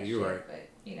a lawyer. You're right. But,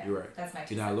 you're right. That's my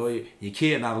 2 You're cents. not a lawyer. Your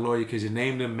kid not a lawyer because you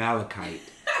named him Malachite.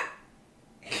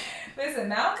 Listen,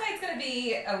 Malachite's going to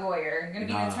be a lawyer. Going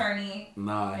to be an attorney.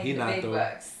 Nah, he not big though.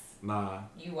 Bucks. Nah.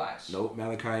 You watch. Nope,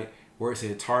 Malachite works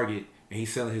at Target and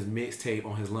he's selling his mixtape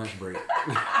on his lunch break.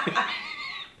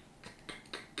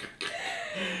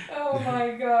 Oh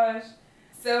my gosh.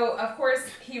 So, of course,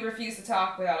 he refused to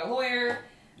talk without a lawyer.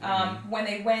 When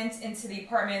they went into the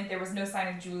apartment, there was no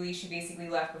sign of Julie. She basically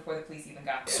left before the police even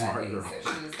got there. Smart girl.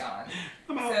 So she was gone.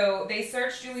 So they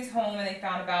searched Julie's home and they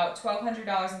found about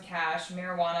 $1,200 in cash,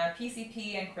 marijuana,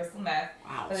 PCP, and crystal meth.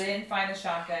 Wow. But they didn't find the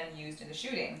shotgun used in the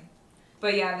shooting.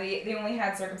 But yeah, they only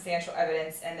had circumstantial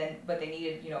evidence, but they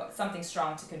needed something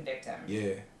strong to convict him.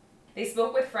 Yeah. They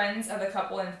spoke with friends of the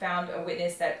couple and found a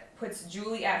witness that puts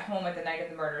Julie at home at the night of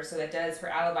the murder, so her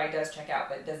alibi does check out,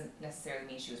 but it doesn't necessarily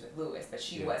mean she was with Lewis, but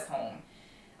she was home.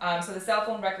 So the cell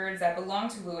phone records that belong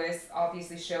to Lewis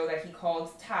obviously show that he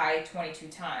called Ty 22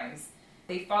 times.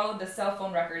 They followed the cell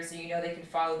phone records so they could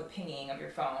follow the pinging of your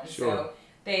phone. Sure. So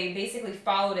they basically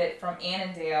followed it from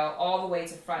Annandale all the way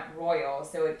to Front Royal.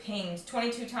 So it pinged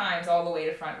 22 times all the way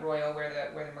to Front Royal where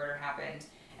the murder happened.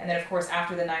 And then, of course,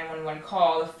 after the 911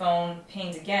 call, the phone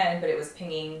pinged again, but it was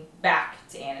pinging back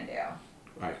to Annandale.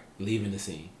 Right, leaving the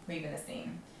scene.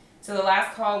 So the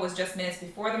last call was just minutes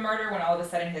before the murder when all of a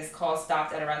sudden his call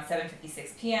stopped at around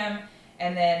 7:56 p.m.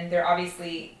 And then there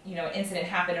obviously, an incident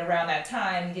happened around that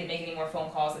time. He didn't make any more phone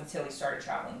calls until he started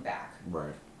traveling back.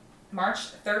 Right. March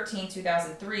 13,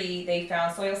 2003, they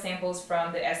found soil samples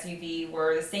from the SUV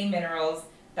were the same minerals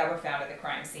that were found at the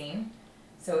crime scene.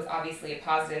 So it's obviously a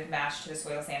positive match to the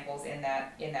soil samples in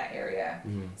that area.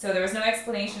 Mm-hmm. So there was no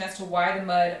explanation as to why the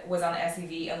mud was on the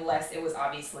SUV unless it was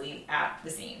obviously at the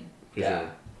scene.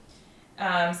 Yeah.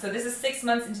 So this is 6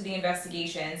 months into the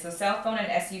investigation. So cell phone and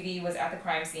SUV was at the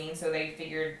crime scene. So they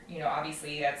figured,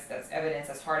 obviously that's evidence,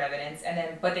 that's hard evidence.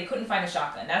 But they couldn't find the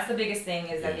shotgun. That's the biggest thing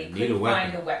is that they couldn't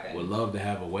find the weapon. Would love to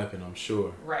have a weapon, I'm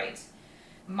sure. Right.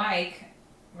 Mike,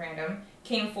 random,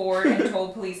 came forward and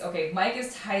told police. Okay, Mike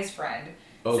is Ty's friend.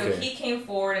 Okay. So he came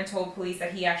forward and told police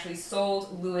that he actually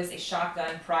sold Lewis a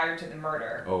shotgun prior to the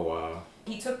murder. Oh, wow.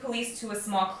 He took police to a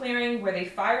small clearing where they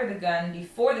fired the gun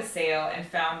before the sale and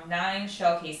found 9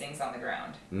 shell casings on the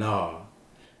ground. No.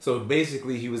 So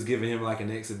basically he was giving him like an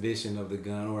exhibition of the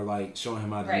gun or like showing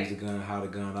him how to use the gun, how the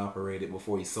gun operated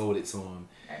before he sold it to him.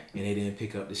 Right. And they didn't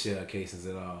pick up the shell casings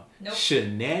at all. Nope.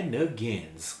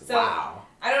 Shenanigans. So, wow.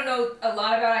 I don't know a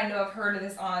lot about it. I know I've heard of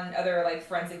this on other like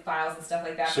forensic files and stuff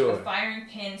like that. Sure. But the firing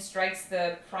pin strikes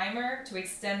the primer to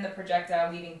extend the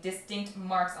projectile, leaving distinct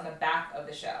marks on the back of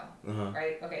the shell. Uh-huh.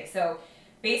 Right? Okay, so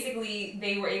basically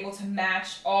they were able to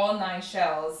match all 9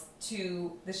 shells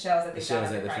to the shells that they found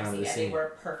at the crime scene, and they were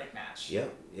a perfect match.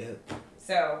 Yep.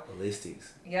 So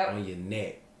ballistics. Yep. On your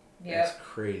neck. Yep. That's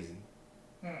crazy.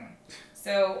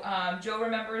 So Joe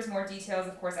remembers more details,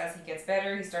 of course, as he gets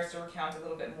better. He starts to recount a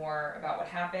little bit more about what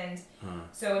happened.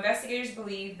 So investigators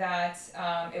believe that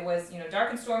it was,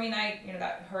 dark and stormy night,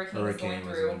 that hurricane was going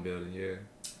through. Was in the building, yeah.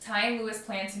 Ty and Lewis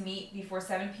planned to meet before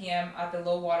 7 p.m. at the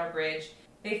low water bridge.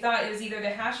 They thought it was either to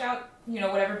hash out,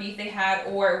 whatever beef they had,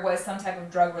 or it was some type of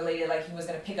drug related, like he was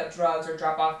going to pick up drugs or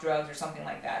drop off drugs or something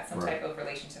like that, some type of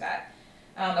relation to that.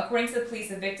 According to the police,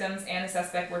 the victims and the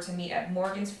suspect were to meet at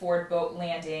Morgan's Ford boat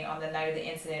landing on the night of the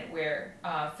incident where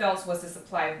Phelps was to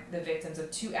supply the victims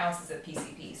of 2 ounces of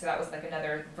PCP. So that was like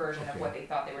another version of what they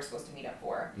thought they were supposed to meet up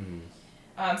for. Mm-hmm.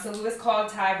 So Lewis called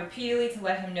Ty repeatedly to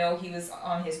let him know he was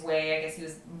on his way. I guess he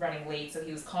was running late, so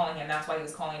he was calling him. That's why he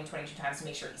was calling him 22 times to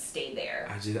make sure he stayed there.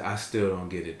 I still don't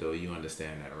get it though. You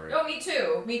understand that, right? Oh, me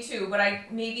too.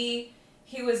 But maybe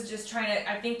he was just trying to,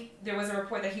 I think there was a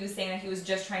report that he was saying that he was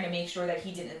just trying to make sure that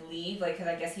he didn't leave, like, because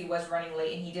I guess he was running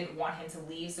late and he didn't want him to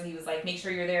leave, so he was like, make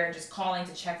sure you're there and just calling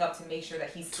to check up to make sure that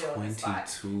he's still in the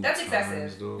spot. That's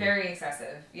excessive. Very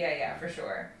excessive. Yeah, for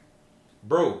sure.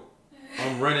 Bro,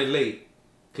 I'm running late.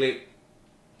 Click.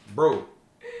 Bro,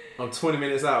 I'm 20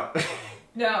 minutes out.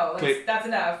 No, that's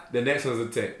enough. The next one's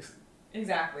a text.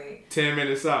 Exactly. 10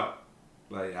 minutes out.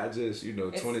 Like, I just,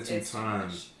 22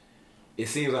 times. It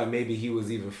seems like maybe he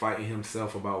was even fighting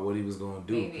himself about what he was going to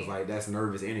do. Because, like, that's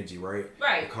nervous energy, right?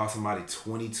 Right. To call somebody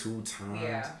 22 times.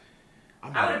 Yeah. I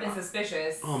would have been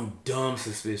suspicious. I'm dumb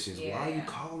suspicious. Yeah, Why are you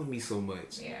calling me so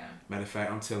much? Yeah. Matter of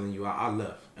fact, I'm telling you, I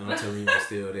left. And I'm telling you I'm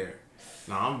still there.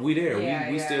 Nah, we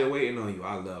there. We still waiting on you.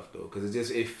 I left, though. Because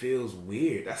it feels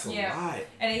weird. That's a lot.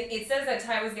 And it says that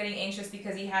Ty was getting anxious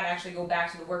because he had to actually go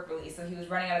back to the work release. So he was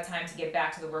running out of time to get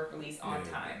back to the work release on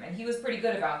time. And he was pretty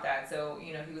good about that. So,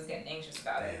 he was getting anxious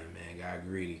about it. Damn, man. Got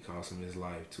greedy. Cost him his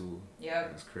life, too.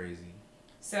 Yep. That's crazy.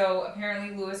 So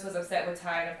apparently Lewis was upset with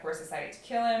Ty and, of course, decided to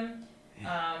kill him.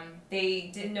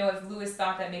 They didn't know if Lewis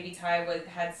thought that maybe Ty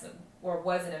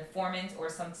was an informant or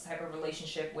some type of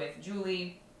relationship with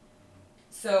Julie.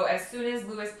 So as soon as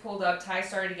Lewis pulled up, Ty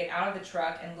started to get out of the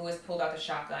truck and Lewis pulled out the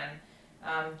shotgun.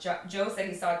 Joe said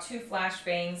he saw 2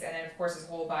 flashbangs and then of course his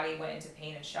whole body went into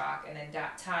pain and shock, and then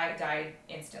Ty died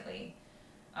instantly.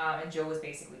 And Joe was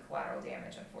basically collateral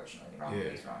damage, unfortunately. Wrong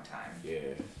place, wrong time.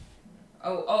 Yeah.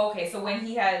 Oh, okay. So when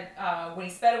he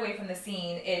sped away from the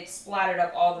scene, it splattered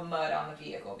up all the mud on the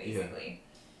vehicle, basically.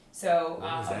 Yeah. So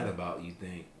what was that about, you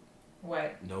think?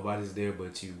 What? Nobody's there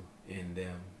but you and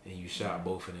them, and you shot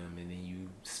both of them, and then you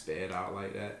sped out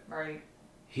like that. Right.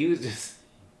 He was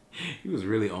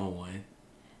really on one.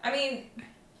 I mean,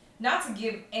 not to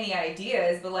give any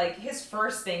ideas, but like his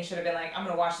first thing should have been like, I'm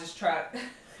gonna wash this truck.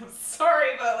 I'm sorry,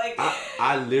 but like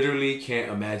I literally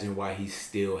can't imagine why he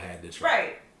still had the truck.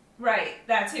 Right,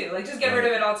 that too. Like, just get rid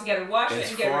of it altogether. Wash it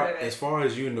and get rid of it. As far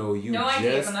as you know, you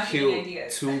just killed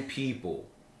 2 people.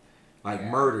 Like,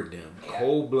 murdered them. Yeah.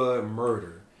 Cold blood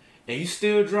murder. And you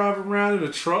still drive around in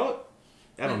a truck?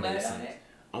 That don't make sense.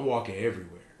 I'm walking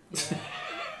everywhere. Yeah.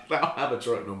 I don't have a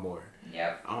truck no more.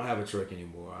 Yep. I don't have a truck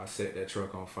anymore. I set that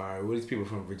truck on fire. What are these people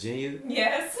from Virginia?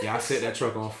 Yes. Yeah, I set that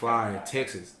truck on fire in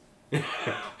Texas.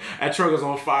 That truck is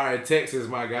on fire in Texas,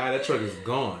 my guy. That truck is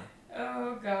gone.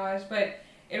 Oh, gosh. But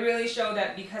it really showed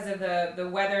that because of the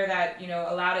weather that,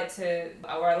 allowed it to,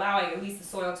 or allowing at least the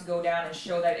soil to go down and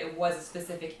show that it was a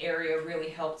specific area really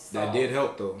helped solve. That did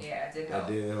help, though. Yeah, it did help.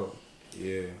 That did help.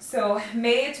 Yeah. So,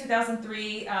 May of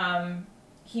 2003,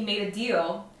 he made a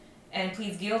deal and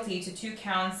pleads guilty to 2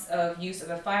 counts of use of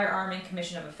a firearm in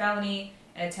commission of a felony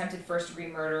and attempted first-degree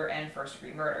murder and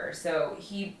first-degree murder. So,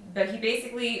 he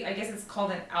basically, I guess it's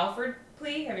called an Alford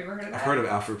plea. Have you ever heard of that? I've heard of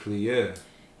Alford plea, yeah.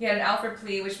 He had an Alford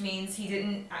plea, which means he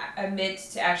didn't admit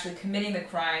to actually committing the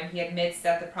crime. He admits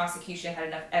that the prosecution had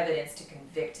enough evidence to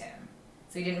convict him.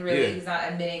 So he didn't really, he's not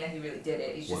admitting that he really did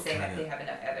it. He's just saying that they have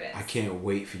enough evidence. I can't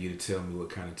wait for you to tell me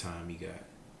what kind of time he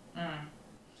got.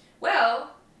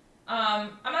 Well,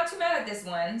 I'm not too mad at this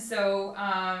one. So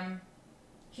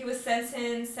he was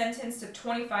sentenced to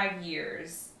 25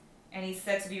 years. And he's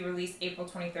set to be released April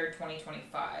 23rd,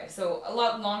 2025. So a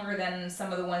lot longer than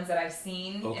some of the ones that I've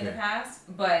seen in the past.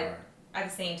 But at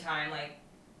the same time, like,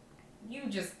 you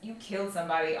killed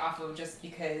somebody off of just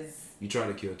because... You tried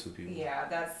to kill 2 people. Yeah,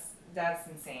 that's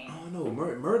insane. I don't know.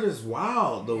 Murder's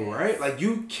wild, though, right? Like,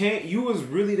 you was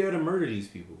really there to murder these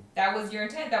people. That was your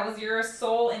intent. That was your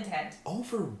sole intent.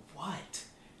 Over what?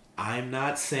 I'm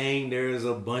not saying there's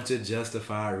a bunch of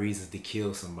justified reasons to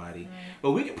kill somebody.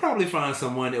 But we could probably find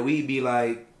someone that we'd be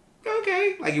like,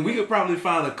 okay. Like, we could probably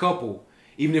find a couple,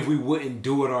 even if we wouldn't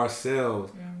do it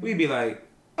ourselves. We'd be like,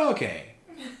 okay.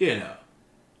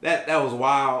 That was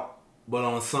wild, but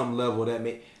on some level that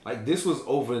made... Like, this was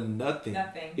over nothing.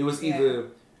 It was either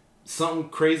something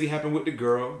crazy happened with the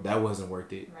girl, that wasn't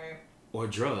worth it. Right. Or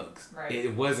drugs. Right.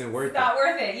 It wasn't worth it. It's not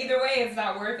worth it. Either way, it's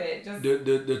not worth it. Just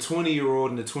the 20-year-old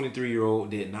and the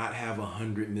 23-year-old did not have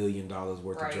 $100 million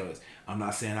worth of drugs. I'm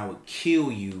not saying I would kill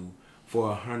you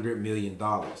for $100 million.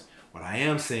 What I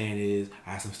am saying is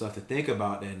I have some stuff to think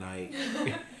about that night.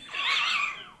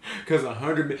 Because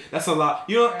that's a lot.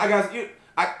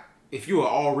 If you are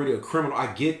already a criminal,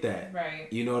 I get that.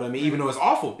 Right. You know what I mean? Even though it's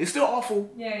awful. It's still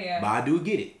awful. Yeah. But I do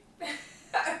get it.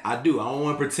 I do. I don't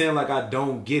want to pretend like I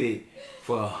don't get it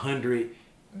for 100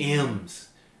 M's.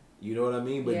 You know what I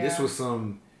mean? But this was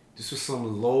some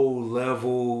low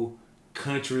level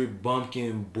country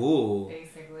bumpkin bull.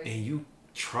 Basically. And you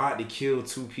tried to kill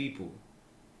 2 people.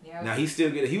 Yeah. Now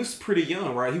he was pretty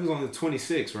young, right? He was only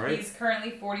 26, right? He's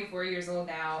currently 44 years old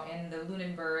now in the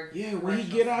Lunenburg. Yeah, when he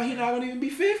get out, he's not gonna even be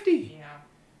 50. Yeah.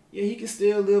 Yeah, he can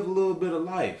still live a little bit of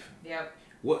life. Yep.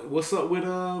 What's up with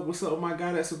my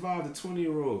guy that survived, the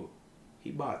 20-year-old? He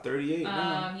about 38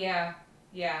 now. Yeah.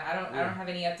 Yeah, I don't have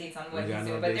any updates on what You he's got no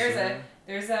doing, but updates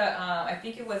there's a I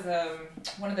think it was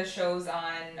one of the shows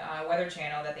on Weather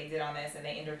Channel that they did on this, and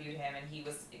they interviewed him, and he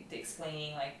was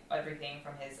explaining like everything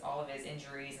from all of his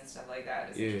injuries and stuff like that.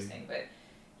 It's interesting, but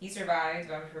he survived.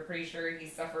 But I'm pretty sure he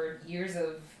suffered years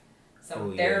of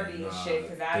some therapy and shit,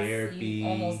 because that's you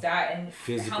almost died,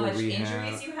 and how much rehab,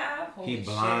 injuries you have. Holy he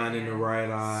blind shit, in the right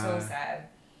eye. So sad.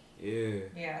 Yeah.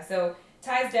 Yeah. So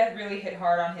Ty's death really hit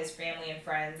hard on his family and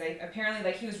friends. Like, apparently,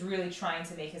 like, he was really trying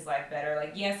to make his life better.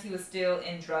 Like, yes, he was still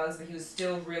in drugs, but he was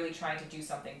still really trying to do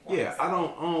something for himself. I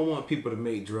don't want people to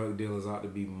make drug dealers out to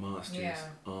be monsters. Yeah.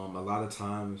 A lot of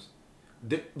times,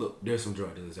 there's some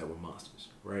drug dealers that were monsters,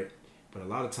 right? But a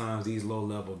lot of times, these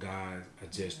low-level guys are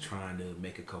just trying to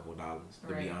make a couple dollars,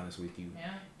 to be honest with you.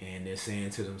 Yeah. And they're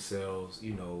saying to themselves,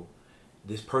 you know,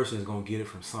 this person is going to get it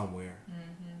from somewhere,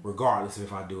 regardless of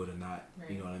if I do it or not. Right.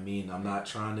 You know what I mean? I'm not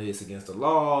trying to, it's against the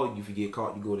law. If you get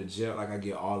caught, you go to jail. Like, I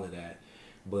get all of that.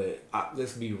 But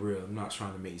let's be real. I'm not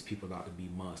trying to make these people out to be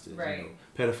monsters. Right. You know,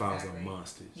 pedophiles are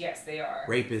monsters. Yes, they are.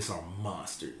 Rapists are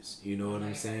monsters. You know what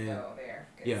I'm saying? There,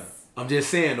 yeah. I'm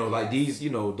just saying, though, like, these, you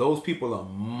know, those people are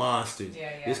monsters.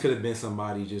 Yeah. This could have been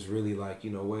somebody just really like, you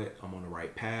know what? I'm on the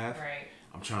right path. Right.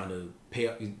 I'm trying to pay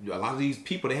up. A lot of these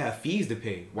people, they have fees to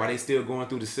pay while they still going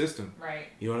through the system. Right.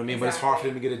 You know what I mean? Exactly. But it's hard for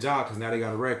them to get a job because now they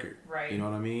got a record. Right. You know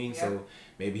what I mean? Yep. So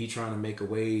maybe he's trying to make a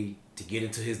way to get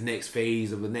into his next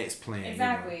phase of the next plan.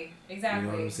 Exactly. You know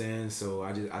what I'm saying? So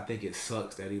I think it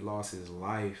sucks that he lost his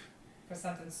life for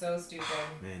something so stupid.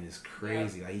 Man, it's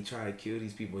crazy. Yep. Like, he tried to kill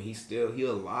these people. He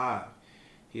alive.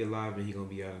 He alive, and he gonna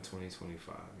be out in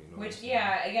 2025. You know. Which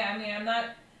I mean, I'm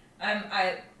not.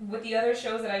 With the other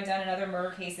shows that I've done in other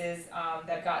murder cases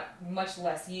that got much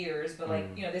less years, but like,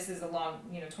 you know, this is a long,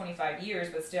 25 years,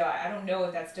 but still, I don't know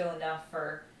if that's still enough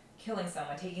for killing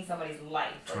someone, taking somebody's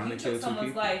life. Like, you took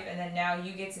someone's life, and then now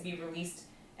you get to be released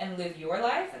and live your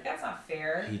life. Like, that's not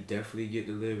fair. He definitely get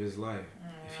to live his life.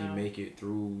 If he make it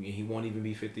through, he won't even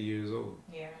be 50 years old.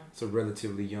 Yeah. It's a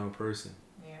relatively young person.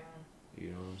 Yeah.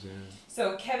 You know what I'm saying?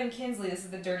 So Kevin Kinsley, this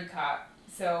is the dirty cop.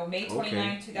 So May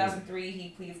 29, 2003, he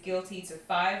pleads guilty to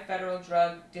 5 federal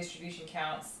drug distribution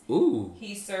counts. Ooh.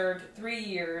 He served 3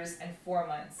 years and 4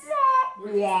 months.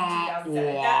 Exactly. I was so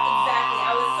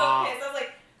pissed. I was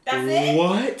like, that's it?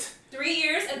 What? 3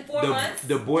 years and 4 months?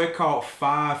 The boy caught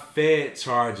 5 Fed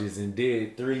charges and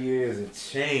did 3 years and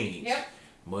change. Yep.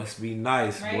 Must be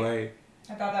nice, right? Boy.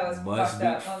 I thought that was must be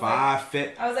up. 5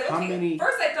 Fed. I was like, okay.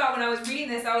 First, I thought when I was reading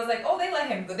this, I was like, oh, they let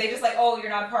him go. They just like, oh, you're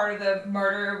not part of the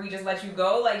murder. We just let you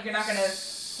go. Like, you're not gonna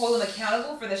hold him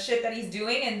accountable for the shit that he's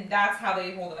doing, and that's how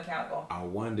they hold him accountable. I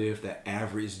wonder if the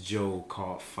average Joe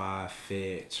caught 5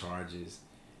 Fed charges,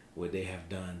 would they have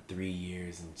done 3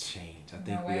 years and change? I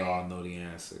think we all know the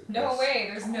answer. No way.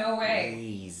 There's no way.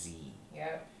 Crazy.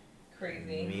 Yep.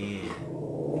 Crazy.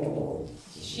 Man.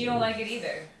 She don't like it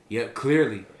either. Yep.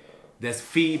 Clearly. That's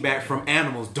feedback from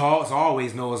animals. Dogs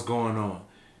always know what's going on.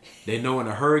 They know when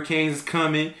a hurricane is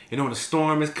coming. They know when a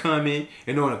storm is coming.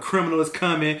 They know when a criminal is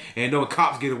coming. And they know when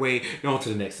cops get away. They're on to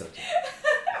the next subject.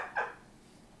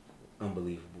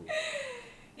 Unbelievable.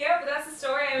 Yeah, but that's the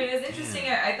story. I mean, it was interesting.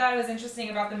 I thought it was interesting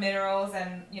about the minerals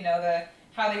and,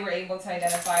 how they were able to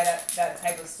identify that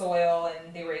type of soil,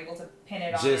 and they were able to pin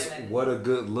it on just him. What a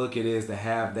good look it is to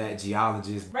have that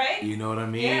geologist. Right? You know what I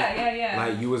mean? Yeah.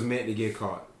 Like, you was meant to get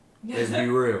caught. Let's be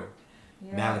real.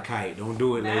 Yeah. Malachite. Don't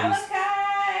do it, ladies.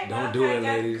 Don't do it,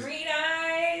 ladies. Green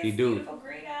eyes. He do. Beautiful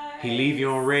green eyes. He leave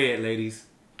you on red, ladies.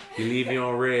 He leave you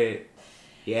on red.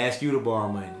 He ask you to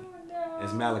borrow money. No.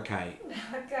 That's malachite.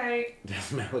 Malachite.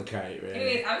 That's malachite, right?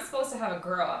 Anyways, I'm supposed to have a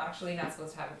girl. I'm actually not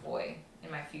supposed to have a boy in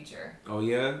my future. Oh,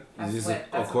 yeah? That's Is this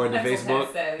according to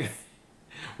Facebook? Says.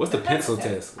 What's the pencil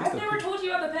test? I've never told you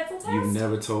about the pencil test? You've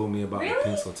never told me about the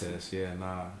pencil test. Yeah,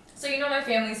 nah. So, my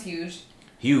family's huge.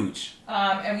 Huge.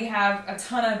 And we have a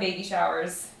ton of baby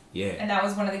showers. Yeah. And that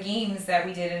was one of the games that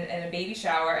we did in a baby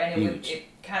shower, and it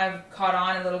kind of caught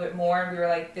on a little bit more, and we were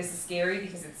like, this is scary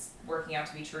because it's working out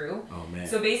to be true. Oh, man.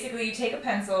 So basically, you take a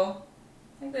pencil,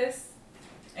 like this,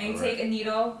 and you take a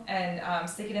needle and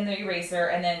stick it in the eraser,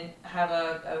 and then have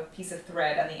a piece of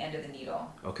thread on the end of the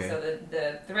needle. Okay. So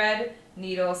the thread,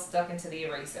 needle stuck into the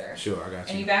eraser. Sure, I got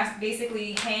you. And you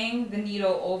basically hang the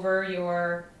needle over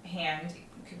your hand.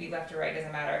 Could be left or right,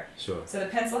 doesn't matter. Sure. So the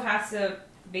pencil has to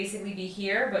basically be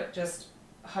here, but just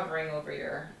hovering over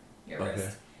your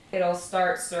wrist. It'll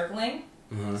start circling.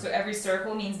 Mm-hmm. So every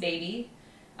circle means baby.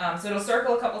 So it'll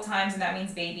circle a couple times, and that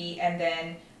means baby. And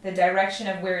then the direction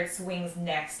of where it swings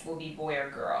next will be boy or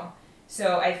girl.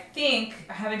 So I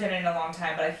haven't done it in a long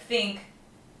time, but I think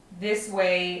this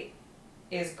way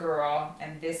is girl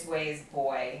and this way is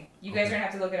boy. You guys are gonna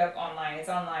have to look it up online. It's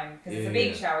online because it's a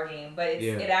baby shower game, but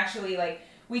it actually like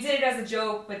we did it as a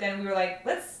joke, but then we were like,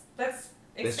 let's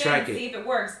expand and see if it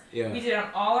works. Yeah. We did it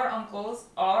on all our uncles,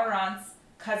 all our aunts,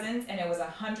 cousins, and it was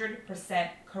 100%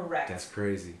 correct. That's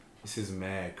crazy. This is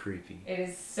mad creepy. It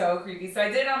is so creepy. So I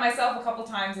did it on myself a couple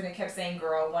times, and it kept saying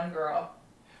girl, one girl.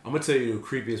 I'm gonna tell you the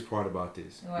creepiest part about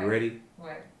this. What? You ready?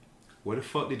 What? Where the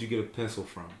fuck did you get a pencil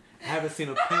from? I haven't seen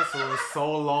a pencil in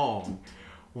so long.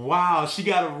 Wow, she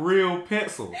got a real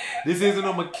pencil. This isn't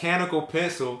a mechanical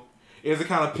pencil. It's the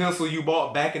kind of pencil you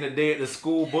bought back in the day at the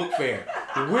school book fair.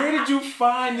 Where did you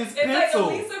find this pencil?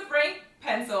 It's like a Lisa Frank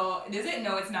pencil. Is it?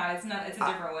 No, it's not. It's not. It's a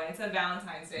different one. It's a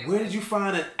Valentine's Day. Where did you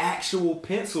find an actual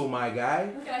pencil, my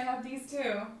guy? Look, I have these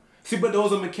too. See, but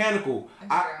those are mechanical.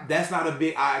 That's not a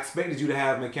big... I expected you to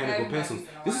have mechanical pencils.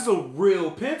 This is a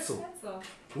real pencil.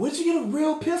 Where'd you get a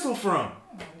real pencil from?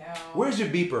 Oh, no. Where's your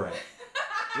beeper at?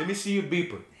 Let me see your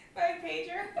beeper. My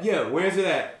pager? Yeah, where's it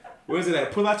at? Where's it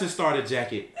at? Pull out your starter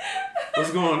jacket.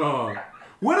 What's going on?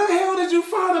 Where the hell did you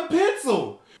find a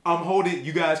pencil? I'm holding...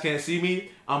 You guys can't see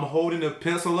me. I'm holding the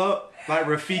pencil up like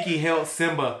Rafiki held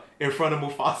Simba in front of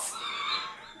Mufasa.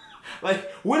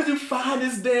 Like, where did you find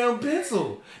this damn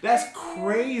pencil? That's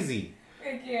crazy.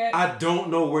 I can't. I don't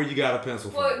know where you got a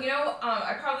pencil from. Well, you know,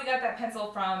 I probably got that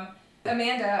pencil from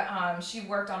Amanda. She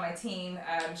worked on my team.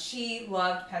 She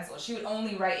loved pencils. She would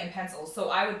only write in pencils. So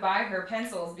I would buy her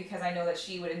pencils because I know that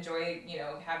she would enjoy, you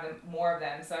know, having more of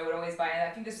them. So I would always buy it. I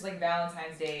think this was like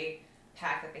Valentine's Day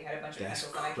pack that they had a bunch of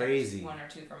pencils. That's crazy. And I kept one or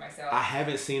two for myself. I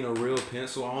haven't seen a real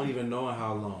pencil. I don't even know in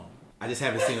how long. I just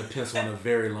haven't seen a pencil in a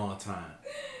very long time.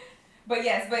 But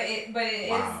yes,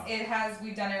 it has,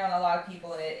 we've done it on a lot of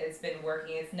people and it's been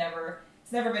working. It's never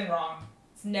been wrong.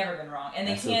 It's never been wrong. And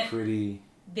they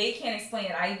can't explain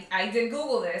it. I did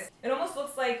Google this. It almost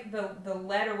looks like the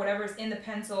lead or whatever's in the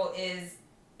pencil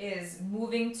is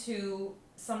moving to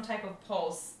some type of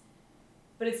pulse.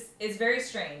 But it's very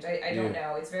strange. I don't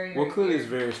know. It's very clearly it's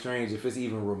very strange if it's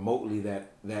even remotely that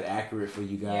accurate for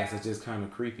you guys. Yeah. It's just kind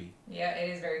of creepy. Yeah,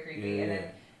 it is very creepy. Yeah. And then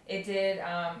it did,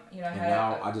 you know. And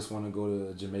now I just want to go to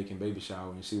a Jamaican baby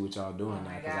shower and see what y'all doing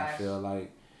now because I feel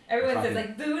like everyone says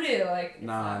like voodoo, like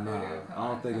nah. Voodoo. I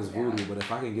don't think it's voodoo, but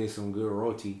if I can get some good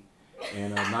roti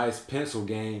and a nice pencil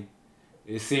game,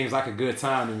 it seems like a good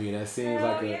time to me. That seems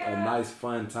like a nice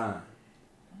fun time.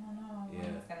 I don't know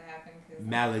what's gonna happen.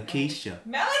 Malakisha.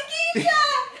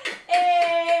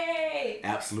 Hey!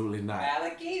 Absolutely not.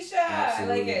 Malakisha.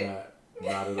 Absolutely I like it.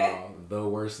 Not at all. The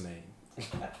worst name.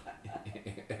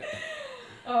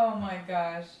 Oh my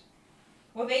gosh.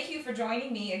 Well, thank you for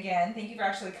joining me again. Thank you for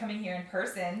actually coming here in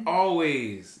person.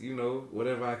 Always, you know,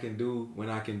 whatever I can do, when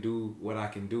I can do what I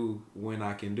can do, when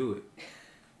I can do it.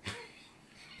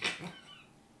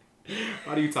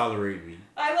 Why do you tolerate me?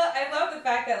 I love the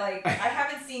fact that like I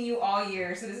haven't seen you all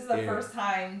year, so this is the first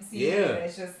time seeing you. And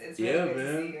it's really good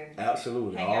to see you.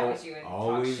 Absolutely. Hang out with you and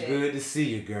always talk good to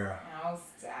see you, girl. Oh,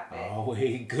 stop it.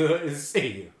 Always good to see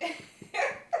you.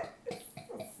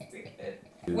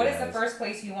 What is the first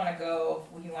place you want to go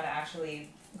when you want to actually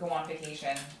go on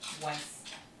vacation once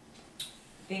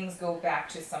things go back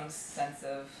to some sense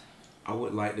of... I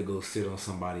would like to go sit on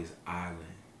somebody's island.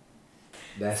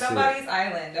 Somebody's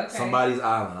island, okay. Somebody's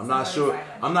island.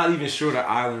 I'm not even sure the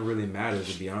island really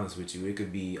matters, to be honest with you. It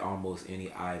could be almost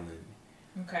any island.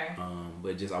 Okay.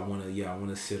 But just I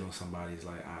wanna sit on somebody's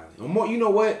like island. Or more, you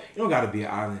know what? It don't gotta be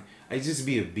an island. It just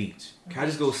be a beach. Can I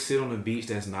just go sit on a beach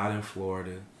that's not in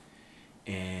Florida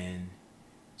and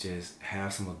just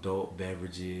have some adult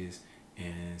beverages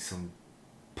and some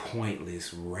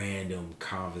pointless random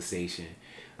conversation?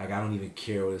 Like I don't even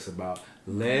care what it's about.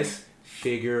 Let's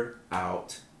figure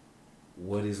out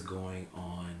what is going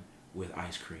on with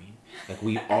ice cream. Like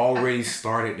we already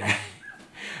started that.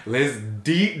 Let's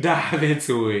deep dive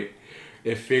into it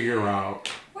and figure out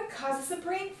what causes a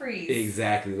brain freeze.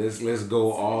 Exactly. Let's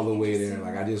go all the way there.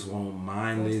 Like I just want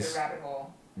mindless rabbit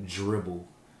hole dribble.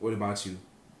 What about you?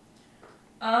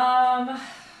 I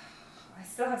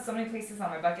still have so many places on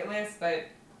my bucket list, but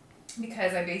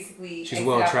because I basically she's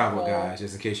well traveled, guys.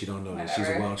 Just in case you don't know this, she's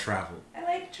well traveled. I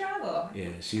like travel. Yeah,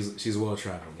 she's well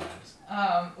traveled, guys.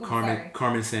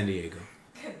 Carmen Sandiego.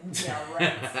 Yeah,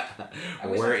 right.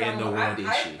 We're in the world issue.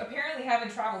 I apparently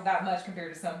haven't traveled that much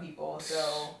compared to some people,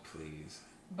 so. Please.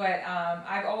 But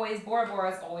I've always Bora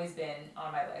Bora's always been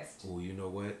on my list. Oh, you know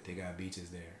what? They got beaches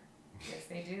there. Yes,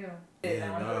 they do. Yeah, I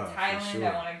want to go to Thailand. Sure.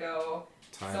 I want to go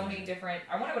so many different.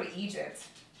 I want to go to Egypt.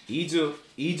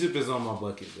 Egypt is on my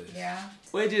bucket list. Yeah.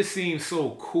 Well, it just seems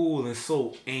so cool and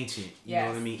so ancient. You know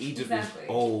what I mean? Egypt is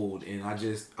old, and I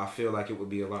feel like it would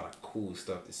be a lot of cool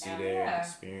stuff to see there and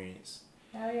experience.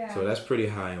 Hell yeah. So that's pretty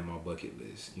high on my bucket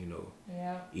list, you know.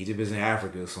 Yeah. Egypt is in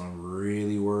Africa, so I'm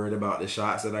really worried about the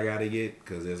shots that I gotta get,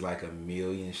 because there's like 1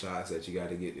 million shots that you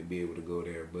gotta get to be able to go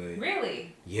there. But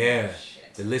really? yeah, Oh,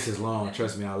 shit. the list is long.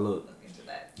 Trust me, I look. Look into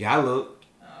that. Yeah, I look.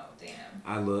 Oh, damn.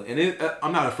 I look, and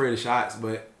I'm not afraid of shots,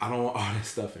 but I don't want all this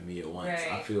stuff in me at once.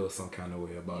 Right. I feel some kind of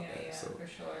way about that. Yeah, So for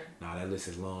sure. nah, that list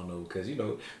is long though, because you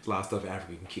know there's a lot of stuff in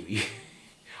Africa can kill you.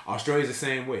 Australia's the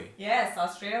same way. Yes,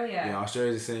 Australia. Yeah,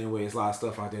 Australia's the same way. There's a lot of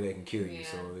stuff out there that can kill you. Yeah,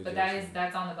 So but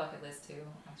that's on the bucket list too,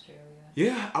 Australia.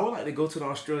 Yeah, I would like to go to the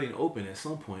Australian Open at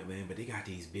some point, man. But they got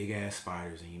these big ass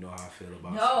spiders, and you know how I feel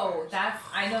about spiders.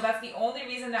 I know that's the only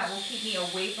reason that will keep me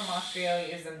away from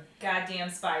Australia is the goddamn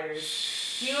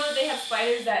spiders. Do you know that they have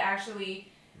spiders that actually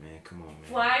Man, come on, man.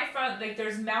 fly from, like,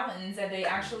 there's mountains and they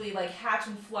actually like hatch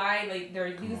and fly, like they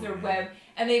use their man. web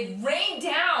and they rain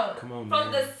down Come on,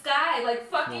 from man. the sky like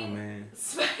Come on, fucking man.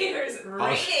 spiders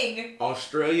raining.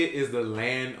 Australia is the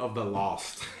land of the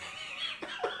lost.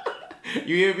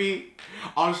 You hear me?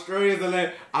 Australia is the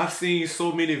land. I've seen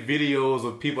so many videos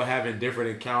of people having different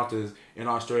encounters in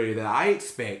Australia that I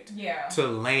expect Yeah. to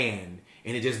land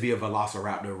and it just be a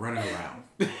velociraptor running around.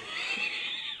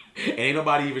 And ain't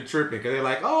nobody even tripping because they're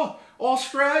like, oh,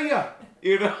 Australia,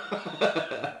 you know.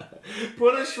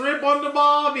 Put a shrimp on the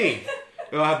barbie.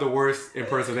 They'll have the worst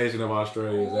impersonation of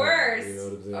Australia. Worst. You know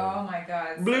what I'm saying? Oh my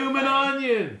god. so Bloomin' funny.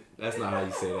 onion. That's not how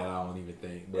you say that. I don't even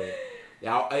think. But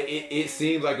yeah, it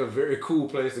seems like a very cool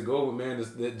place to go. But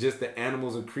man, just the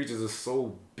animals and creatures are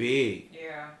so big.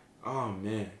 Yeah. Oh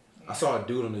man. I saw a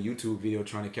dude on a YouTube video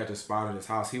trying to catch a spider in his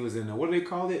house. He was in the, what do they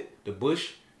call it? The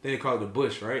bush? They call it the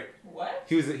bush, right? What?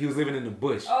 He was living in the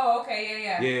bush. Oh, okay,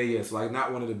 yeah. Yeah. So like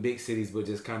not one of the big cities, but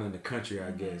just kind of in the country,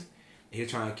 I guess. He was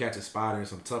trying to catch a spider in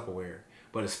some Tupperware,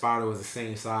 but the spider was the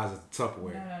same size as the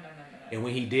Tupperware. No. And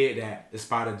when he did that, the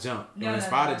spider jumped. And when the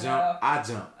spider jumped, no. I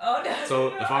jumped. Oh no. So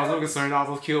if I was more concerned, I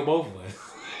almost killed both of us.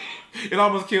 It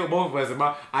almost killed both of us. And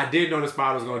I did know the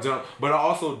spider was gonna jump, but I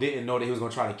also didn't know that he was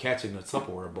gonna try to catch it in a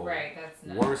Tupperware bowl. Right, that's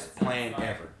not, worst that's not plan smart.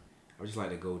 ever. I would just like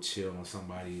to go chill on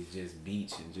somebody's just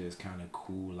beach and just kind of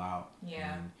cool out.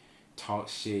 Yeah. And talk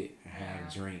shit and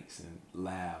have drinks and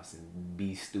laughs and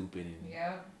be stupid and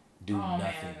Yep. do Oh nothing.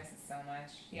 man, I miss it so much.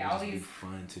 It Yeah, would all just be these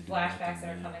fun to do flashbacks nothing, that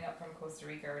are man. coming up from Costa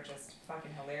Rica are just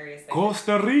fucking hilarious. Like,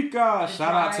 Costa Rica! The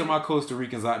Shout out to drive. my Costa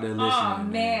Ricans out there listening. oh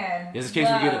man, Just in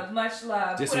case love, we get a much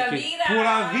love. just Pura in case, vida.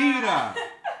 Pura vida.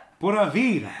 Pura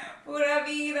vida. Pura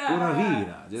vida. Pura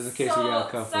vida. Just in case we got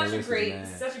a couple such of a listeners, great, man.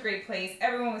 such a great place.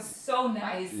 Everyone was so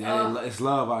nice. Yeah, it's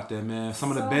love out there, man. Some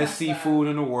of the So best much love. seafood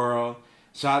in the world.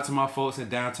 Shout out to my folks in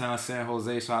downtown San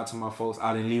Jose. Shout out to my folks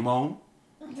out in Limon.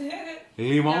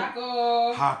 Limon.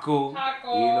 Taco. Haku.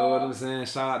 Haku. You know what I'm saying?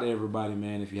 Shout out to everybody,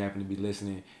 man, if you happen to be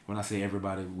listening. When I say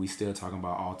everybody, we still talking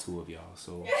about all two of y'all.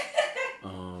 So,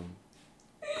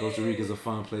 Costa Rica's a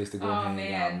fun place to go Oh hang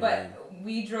man, out, man. but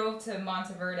we drove to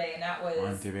Monteverde and that was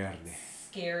Monteverde.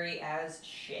 scary as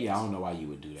shit. Yeah, I don't know why you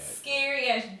would do that. Scary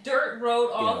as dirt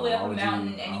road all the way Yeah, up why a would you- mountain,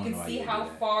 I and don't you know can why see you would how do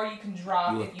that. far you can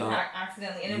drop You a if you thug.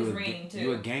 accidentally, and it was raining too.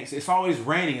 You a gangster. It's always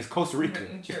raining. It's Costa Rica.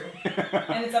 True.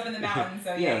 And it's up in the mountains,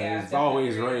 so yeah. It's definitely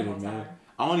always raining the raining, whole man. time.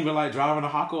 I don't even like driving a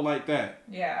Haco like that.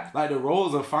 Yeah. Like the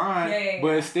roads are fine, Yeah.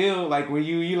 but it's still like when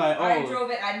you like, oh, I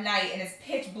drove it at night and it's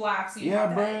pitch black, so you Yeah,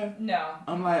 have to, bruh. no.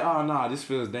 I'm like, oh nah, this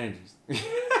feels dangerous.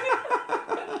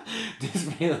 This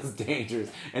feels dangerous,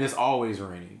 and it's always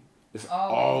raining. It's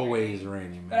always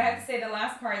raining, man. But I have to say, the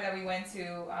last part that we went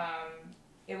to,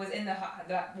 it was in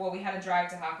well, we had to drive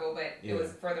to Haco, but it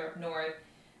was further up north.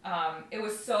 It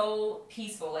was so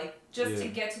peaceful. Like, just to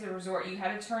get to the resort, you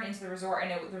had to turn into the resort,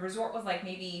 and the resort was like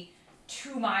maybe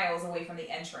 2 miles away from the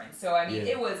entrance. So, I mean,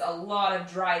 it was a lot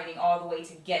of driving all the way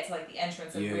to get to, like, the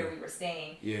entrance of where we were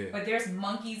staying. Yeah. But there's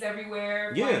monkeys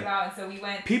everywhere flying about, and so we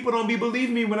went... People don't be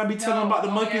believing me when I be telling them about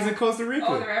the monkeys in Costa Rica.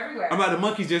 Oh, they're everywhere. I'm like, the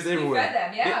monkeys just everywhere. We fed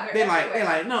them, yeah, They're everywhere.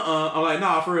 like, no, I'm like,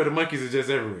 nah, for real, the monkeys are just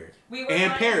everywhere. We were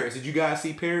And like- parrots. Did you guys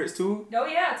see parrots too? No,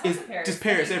 yeah, tons It's of parrots. just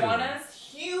parrots And everywhere.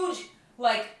 iguanas, huge,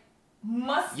 like,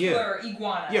 muscular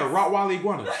iguanas. Yeah, Rottweiler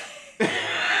iguanas.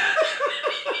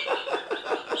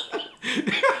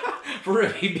 For real,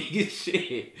 he big as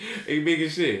shit. He big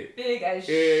as shit. Big as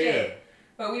Yeah, shit. yeah.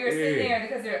 But we were sitting there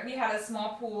because we had a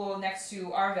small pool next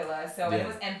to our villa, so and it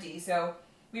was empty. So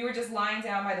we were just lying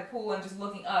down by the pool and just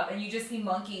looking up, and you just see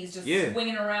monkeys just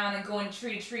swinging around and going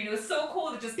tree to tree. And it was so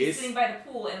cool to just be sitting by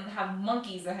the pool and have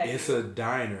monkeys ahead of you. It's a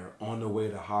diner on the way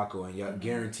to Haco, and y'all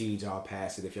guaranteed y'all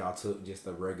pass it if y'all took just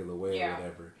the regular way or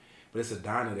whatever. But it's a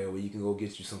diner there where you can go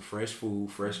get you some fresh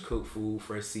food, fresh cooked food,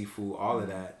 fresh seafood, all of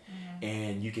that.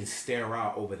 And you can stare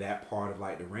out over that part of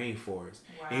like the rainforest.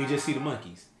 And you just see the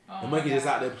monkeys. The monkey just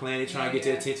out there playing. They trying to get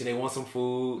your attention. They want some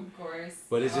food. Of course.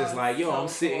 But it's just like, yo, so I'm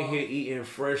sitting cool. here eating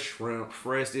fresh shrimp,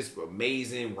 this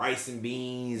amazing rice and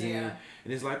beans, and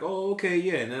it's like, oh, okay,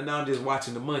 yeah. And then now I'm just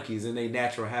watching the monkeys in their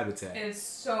natural habitat. It's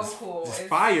so cool. It's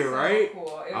fire, so right?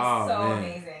 Cool. It Oh, was so man.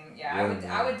 amazing. Yeah,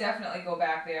 I would definitely go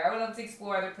back there. I would love to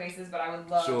explore other places, but I would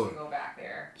love to go back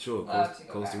there. Sure,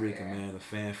 Costa Rica, man, a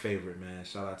fan favorite, man.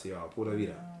 Shout out to y'all. Pura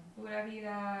vida. Pura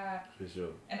vida. For sure.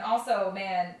 And also,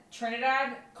 man,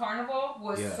 Trinidad Carnival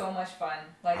was so much fun.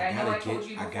 Like I know I told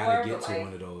you before, I gotta get but to like,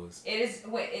 one of those. it is.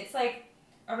 It's like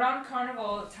around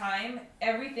Carnival time,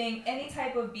 everything, any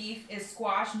type of beef is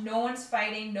squashed. No one's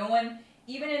fighting. No one.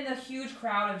 Even in the huge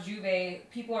crowd of Juve,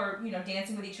 people are,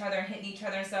 dancing with each other and hitting each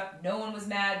other and stuff. No one was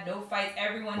mad, no fights.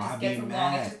 Everyone just gets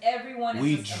along. It's just everyone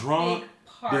is just a big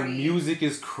party. The music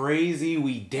is crazy.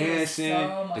 We dancing.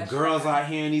 So the girls out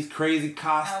here in these crazy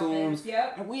costumes. Outfits,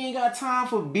 yep. And we ain't got time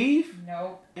for beef.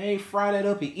 Nope. Hey, fry that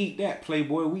up and eat that,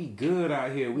 Playboy. We good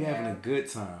out here. We having a good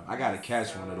time. I gotta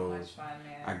catch one of those. Much fun,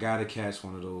 man. I gotta catch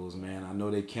one of those, man. I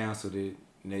know they canceled it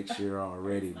next year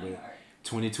already, but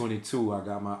 2022, I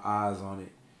got my eyes on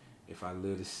it. If I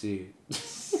live to see it.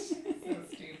 So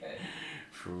stupid.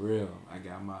 For real. I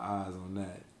got my eyes on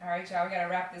that. All right, y'all. We got to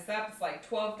wrap this up. It's like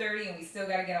 12:30 and we still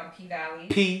got to get on P-Valley.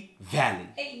 P-Valley.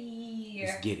 Hey.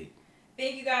 Let's get it.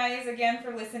 Thank you guys again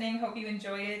for listening. Hope you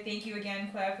enjoyed it. Thank you again,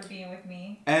 Cleve, for being with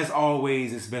me. As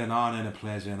always, it's been an honor and a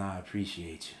pleasure, and I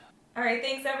appreciate you. All right.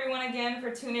 Thanks, everyone, again for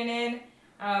tuning in.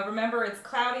 Remember, it's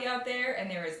cloudy out there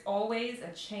and there is always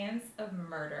a chance of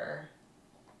murder.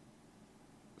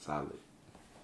 Solid.